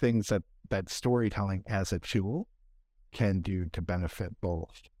things that storytelling as a tool can do to benefit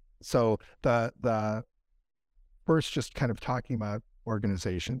both. So the first, just kind of talking about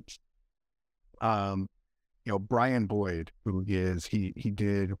organizations, Brian Boyd, who is he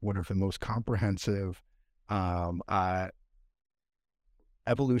did one of the most comprehensive um, uh,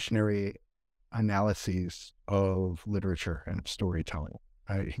 evolutionary analyses of literature and storytelling.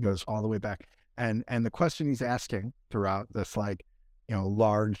 He goes all the way back, and the question he's asking throughout this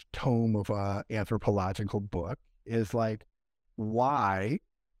large tome of anthropological book is like, why,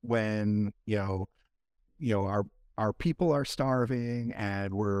 when our people are starving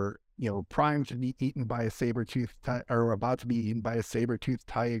and we're primed to be eaten by a saber-toothed or about to be eaten by a saber-toothed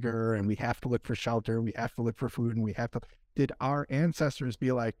tiger, and we have to look for shelter, we have to look for food, and we have to, did our ancestors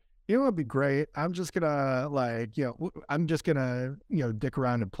be like, it'd be great, I'm just gonna dick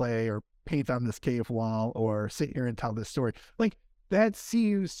around and play or paint on this cave wall or sit here and tell this story? Like, that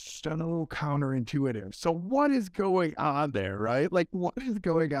seems so counterintuitive. So what is going on there, right? Like, what is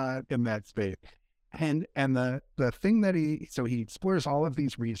going on in that space? And the thing that he explores all of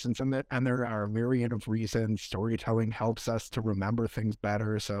these reasons, and there are a myriad of reasons. Storytelling helps us to remember things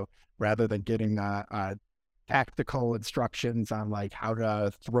better. So rather than getting tactical instructions on like how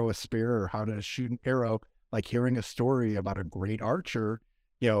to throw a spear or how to shoot an arrow, like hearing a story about a great archer,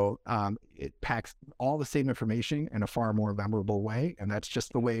 it packs all the same information in a far more memorable way. And that's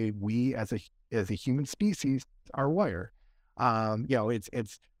just the way we as a human species are wired. But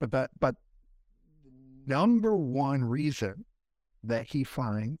number one reason that he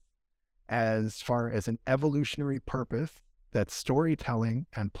finds as far as an evolutionary purpose that storytelling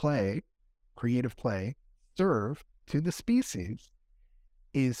and play, creative play, serve to the species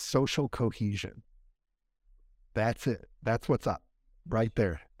is social cohesion. That's it. That's what's up right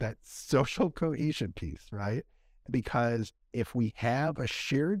there. That social cohesion piece, right? Because if we have a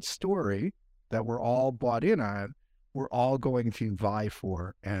shared story that we're all bought in on, we're all going to vie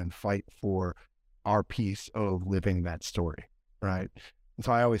for and fight for our piece of living that story, right? And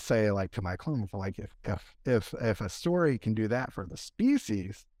so I always say, like, to my clients, like, if a story can do that for the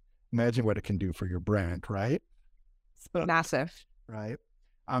species, imagine what it can do for your brand, right? So, Massive. right.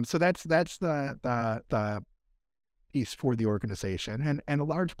 So that's the piece for the organization, and a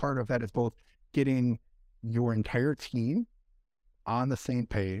large part of that is both getting your entire team on the same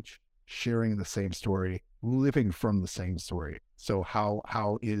page, sharing the same story, living from the same story. So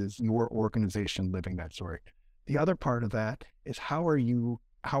how is your organization living that story? The other part of that is how are you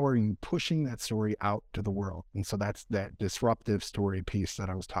pushing that story out to the world? And so that's that disruptive story piece that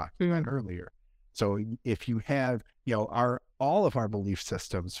I was talking about earlier. So if you have, all of our belief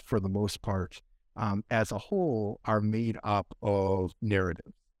systems, for the most part, as a whole, are made up of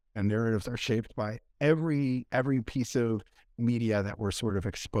narratives, and narratives are shaped by every piece of media that we're sort of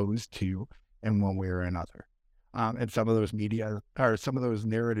exposed to in one way or another. And some of those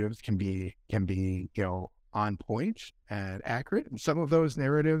narratives can be, on point and accurate. And some of those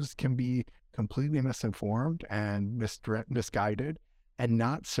narratives can be completely misinformed and misguided and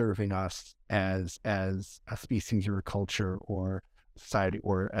not serving us as a species or a culture or society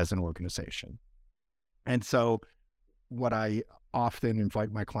or as an organization. And so what I often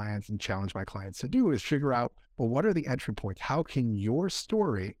invite my clients and challenge my clients to do is figure out, well, what are the entry points? How can your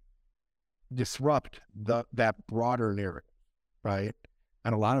story disrupt that broader narrative, right?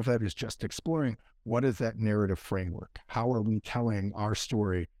 And a lot of that is just exploring, what is that narrative framework? How are we telling our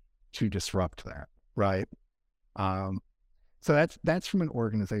story to disrupt that, right? So that's from an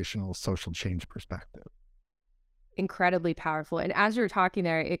organizational social change perspective. Incredibly powerful. And as you're talking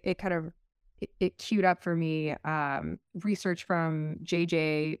there, it kind of it queued up for me research from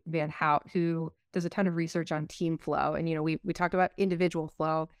JJ Van Hout, who does a ton of research on team flow. And we talked about individual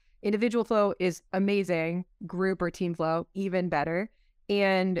flow. Individual flow is amazing. Group or team flow, even better.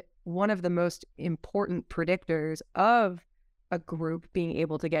 And one of the most important predictors of a group being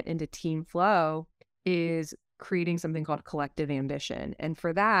able to get into team flow is creating something called collective ambition. And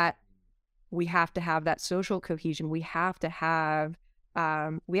for that, we have to have that social cohesion. We have to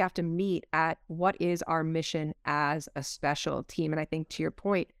meet at what is our mission as a special team. And I think, to your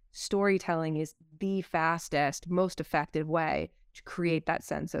point, storytelling is the fastest, most effective way to create that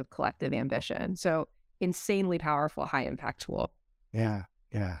sense of collective ambition. So insanely powerful, high impact tool. Yeah.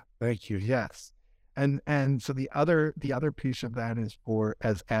 Thank you. Yes. And so the other piece of that is for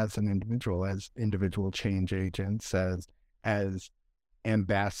as an individual, as individual change agents, as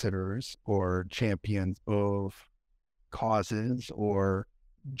ambassadors or champions of causes or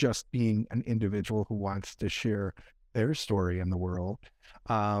just being an individual who wants to share their story in the world.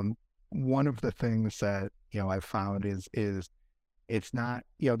 One of the things that, I've found is it's not,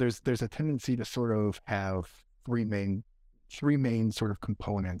 there's a tendency to sort of have three main sort of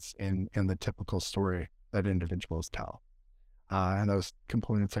components in the typical story that individuals tell. And those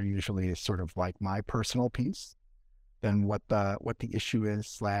components are usually sort of like my personal piece, then what the issue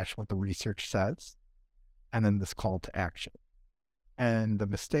is / what the research says, and then this call to action. And the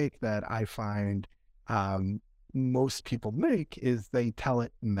mistake that I find most people make is they tell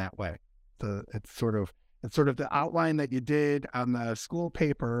it in that way. It's sort of the outline that you did on the school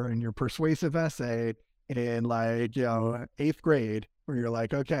paper in your persuasive essay in 8th grade, where you're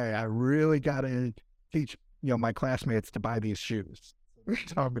like, okay, I really got to teach my classmates to buy these shoes.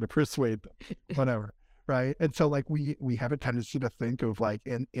 So I'm going to persuade them, whatever. Right. And so we have a tendency to think of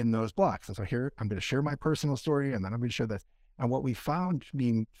in those blocks. And so here I'm going to share my personal story, and then I'm going to share this. And what we found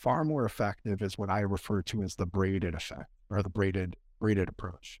being far more effective is what I refer to as the braided effect, or the braided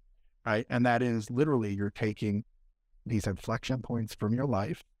approach. Right. And that is literally, you're taking these inflection points from your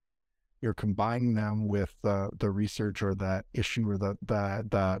life, you're combining them with the research or the issue or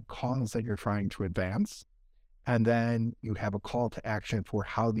the cause that you're trying to advance. And then you have a call to action for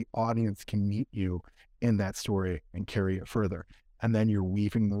how the audience can meet you in that story and carry it further. And then you're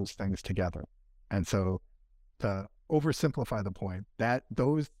weaving those things together. And so, to oversimplify the point, that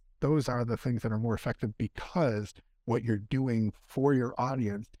those are the things that are more effective, because what you're doing for your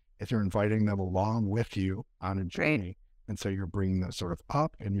audience is you're inviting them along with you on a journey. Right. And so you're bringing them sort of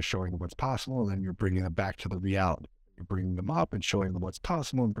up and you're showing them what's possible, and then you're bringing them back to the reality. You're bringing them up and showing them what's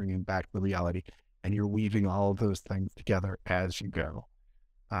possible and bringing them back to the reality. And you're weaving all of those things together as you go.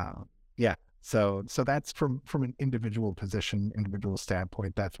 So that's from an individual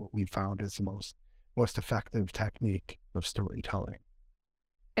standpoint, that's what we found is the most effective technique of storytelling.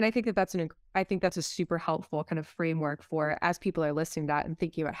 And I think that's a super helpful kind of framework for, as people are listening to that and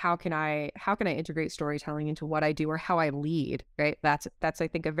thinking about how can I integrate storytelling into what I do or how I lead, right? That's I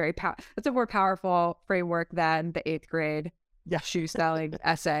think that's a more powerful framework than the 8th grade shoe selling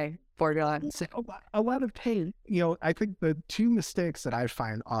essay formula. So a lot of pain, I think the two mistakes that I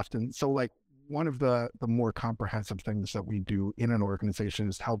find often, one of the more comprehensive things that we do in an organization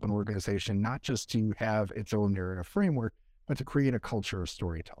is help an organization not just to have its own narrative framework, but to create a culture of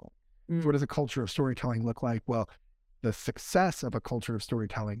storytelling. So what does a culture of storytelling look like? Well, the success of a culture of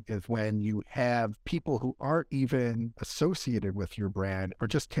storytelling is when you have people who aren't even associated with your brand or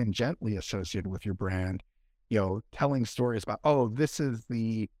just tangentially associated with your brand, telling stories about, oh, this is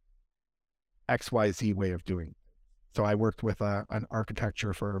the XYZ way of doing it. So I worked with an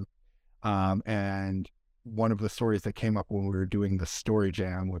architecture firm, and one of the stories that came up when we were doing the story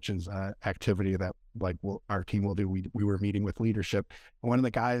jam, which is an activity that our team will do, we were meeting with leadership. And one of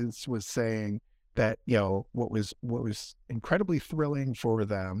the guys was saying that, what was incredibly thrilling for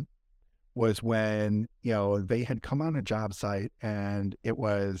them was when, they had come on a job site and it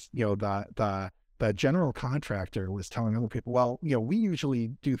was, the general contractor was telling other people, well, we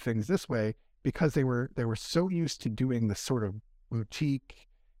usually do things this way, because they were so used to doing this sort of boutique,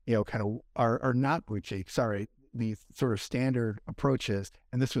 kind of, or not boutique, sorry, these sort of standard approaches.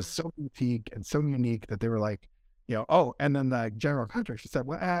 And this was so boutique and so unique that they were like, and then the general contractor said,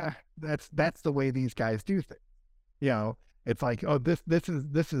 well, that's the way these guys do things. It's like, oh, this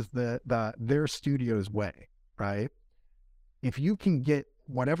is their studio's way, right? If you can get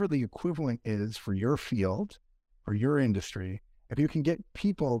whatever the equivalent is for your field or your industry, if you can get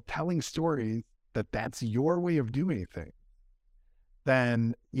people telling stories that's your way of doing things,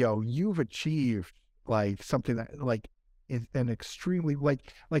 then, you've achieved something that is an extremely,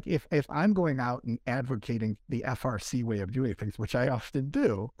 if I'm going out and advocating the FRC way of doing things, which I often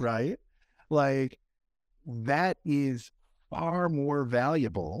do, right? That is far more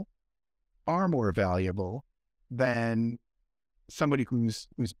valuable than somebody who's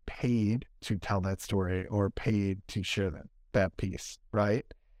paid to tell that story or paid to share that piece, right?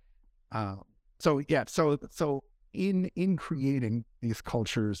 So in creating these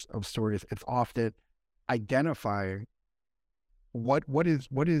cultures of stories, it's often identifying what is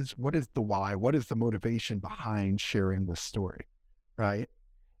the why, what is the motivation behind sharing this story, right?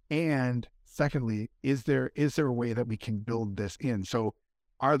 And secondly, is there a way that we can build this in? So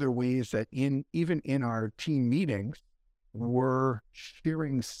are there ways that even in our team meetings, we're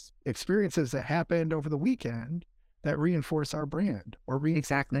sharing experiences that happened over the weekend that reinforce our brand or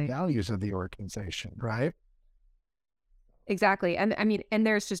reinforce the values of the organization, right? Exactly. And I mean, and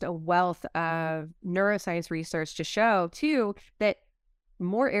there's just a wealth of neuroscience research to show too that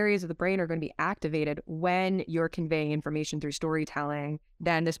more areas of the brain are going to be activated when you're conveying information through storytelling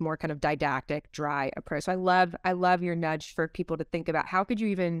than this more kind of didactic, dry approach. So I love your nudge for people to think about how could you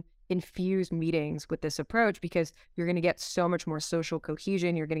even infuse meetings with this approach, because you're going to get so much more social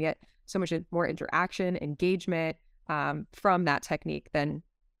cohesion. You're going to get so much more interaction, engagement from that technique than,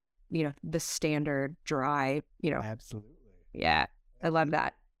 the standard dry, Absolutely. Yeah, I love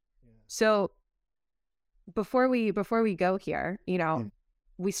that. Yeah. So before we go here,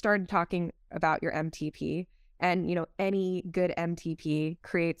 we started talking about your MTP, and any good MTP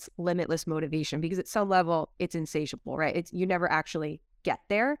creates limitless motivation because at some level it's insatiable, right? You never actually get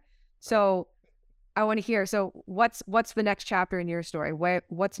there. So I want to hear, so what's the next chapter in your story?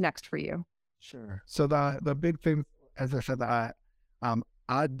 What's next for you? Sure. So the big thing, as I said,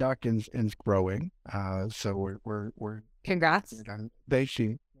 Odd Duck is growing. So we're congrats. Thank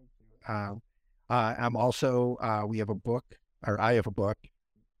you. I'm also we have a book, or I have a book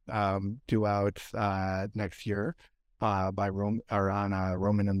due out next year by Roman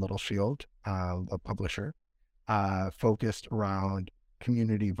and Littlefield, a publisher, focused around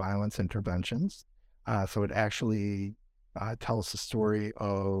community violence interventions. So it actually tells the story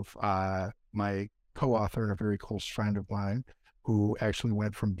of my co-author and a very close friend of mine who actually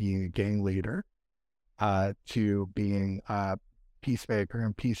went from being a gang leader to being a peacemaker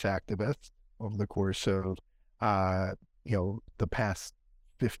and peace activist over the course of the past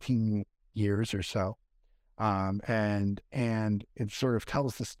 15 years or so. And it sort of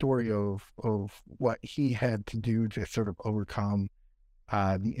tells the story of what he had to do to sort of overcome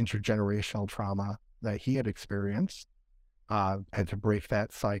the intergenerational trauma that he had experienced, had to break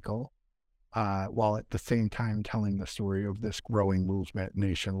that cycle, while at the same time telling the story of this growing movement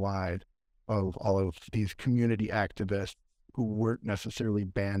nationwide of all of these community activists who weren't necessarily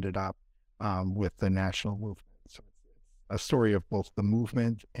banded up with the national movement. So it's a story of both the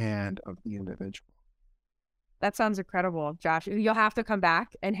movement and of the individual. That sounds incredible, Josh. You'll have to come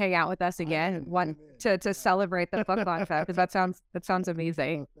back and hang out with us again to celebrate the book launch, because that sounds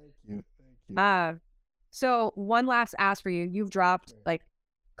amazing. Thank you. So one last ask for you. You've dropped like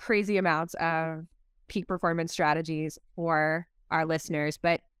crazy amounts of peak performance strategies for our listeners,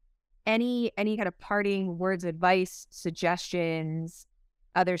 but any kind of parting words of advice, suggestions,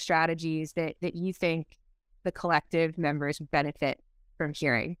 other strategies that you think the collective members benefit from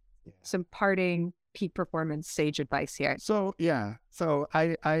hearing? Yeah. Some parting peak performance sage advice here. So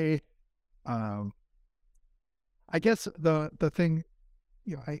I guess the thing,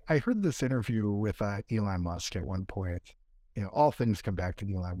 I heard this interview with Elon Musk at one point. All things come back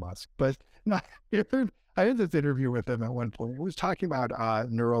to Elon Musk, but no, I had this interview with him at one point. He was talking about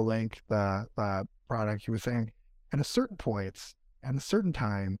Neuralink, the product. He was saying, at a certain point, at a certain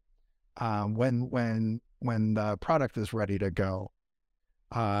time, when the product is ready to go,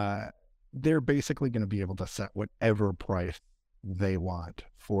 they're basically going to be able to set whatever price they want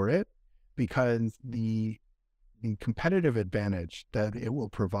for it, because the competitive advantage that it will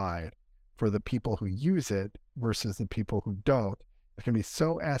provide for the people who use it versus the people who don't, it's going to be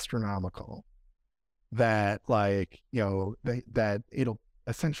so astronomical that that it'll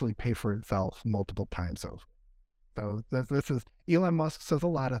essentially pay for itself multiple times over. So this is, Elon Musk says a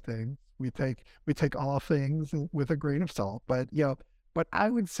lot of things. We take all things with a grain of salt, but I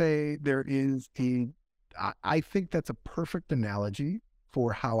would say I think that's a perfect analogy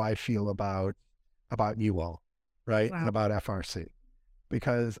for how I feel about you all, right? Wow. And about FRC,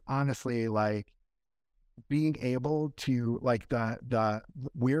 because honestly, being able to the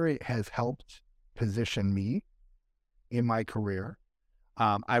where it has helped position me in my career,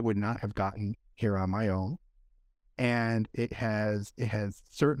 I would not have gotten here on my own, and it has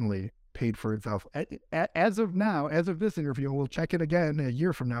certainly paid for itself as of now. As of this interview, we'll check it again a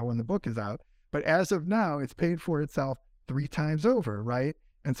year from now when the book is out, but as of now, it's paid for itself 3 times over, right?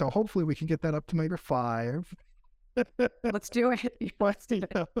 And so hopefully we can get that up to maybe 5. Let's do it. Let's do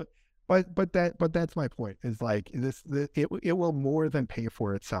it. But that's my point, is it will more than pay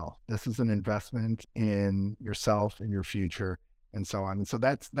for itself. This is an investment in yourself and your future and so on. And so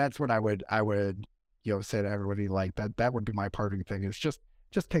that's what I would say to everybody, that would be my parting thing, is just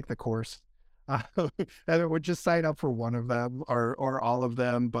take the course. And it would just sign up for one of them or all of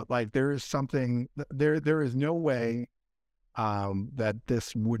them. But there is something, there is no way that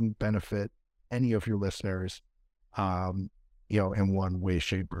this wouldn't benefit any of your listeners, in one way,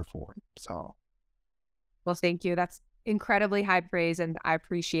 shape, or form. So, well, thank you. That's incredibly high praise, and I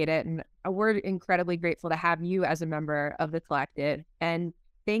appreciate it. And we're incredibly grateful to have you as a member of the collective. And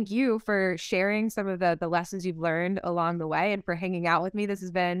thank you for sharing some of the lessons you've learned along the way, and for hanging out with me. This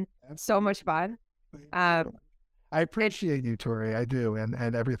has been so much fun. I appreciate you, Tori. I do, and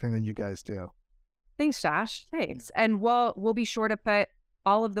everything that you guys do. Thanks, Josh. Thanks. And we'll be sure to put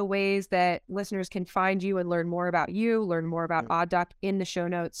all of the ways that listeners can find you and learn more about you, learn more about OddDuck in the show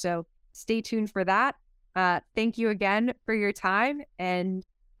notes. So stay tuned for that. Thank you again for your time, and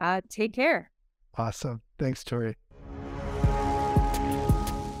take care. Awesome. Thanks, Tori.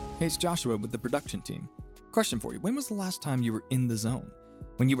 Hey, it's Joshua with the production team. Question for you. When was the last time you were in the zone?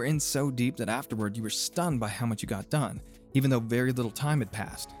 When you were in so deep that afterward you were stunned by how much you got done, even though very little time had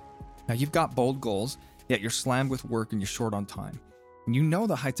passed. Now, you've got bold goals, yet you're slammed with work and you're short on time. And you know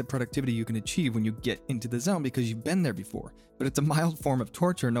the heights of productivity you can achieve when you get into the zone because you've been there before. But it's a mild form of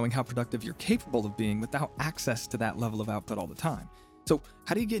torture knowing how productive you're capable of being without access to that level of output all the time. So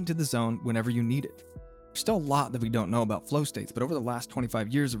how do you get into the zone whenever you need it? There's still a lot that we don't know about flow states, but over the last 25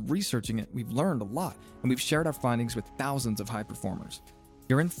 years of researching it, we've learned a lot, and we've shared our findings with thousands of high performers.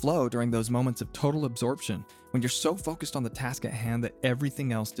 You're in flow during those moments of total absorption, when you're so focused on the task at hand that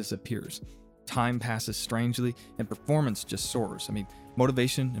everything else disappears. Time passes strangely, and performance just soars.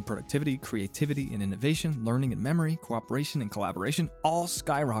 Motivation and productivity, creativity and innovation, learning and memory, cooperation and collaboration all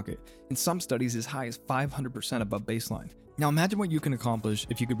skyrocket, in some studies as high as 500% above baseline. Now imagine what you can accomplish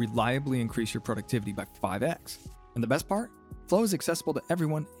if you could reliably increase your productivity by 5x. And the best part? Flow is accessible to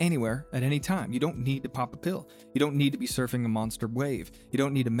everyone, anywhere, at any time. You don't need to pop a pill. You don't need to be surfing a monster wave. You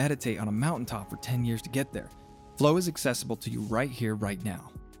don't need to meditate on a mountaintop for 10 years to get there. Flow is accessible to you right here, right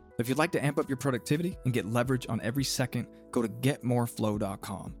now. If you'd like to amp up your productivity and get leverage on every second, go to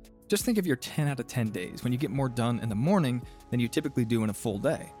getmoreflow.com. Just think of your 10 out of 10 days when you get more done in the morning than you typically do in a full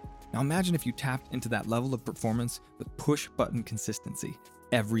day. Now imagine if you tapped into that level of performance with push-button consistency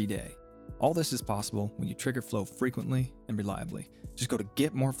every day. All this is possible when you trigger flow frequently and reliably. Just go to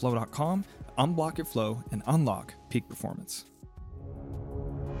getmoreflow.com, unblock your flow, and unlock peak performance.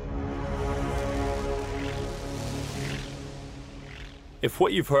 If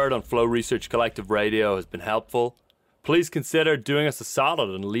what you've heard on Flow Research Collective Radio has been helpful, please consider doing us a solid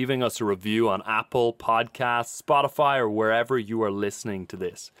and leaving us a review on Apple Podcasts, Spotify, or wherever you are listening to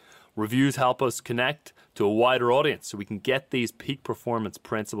this. Reviews help us connect to a wider audience so we can get these peak performance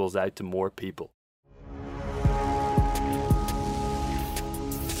principles out to more people.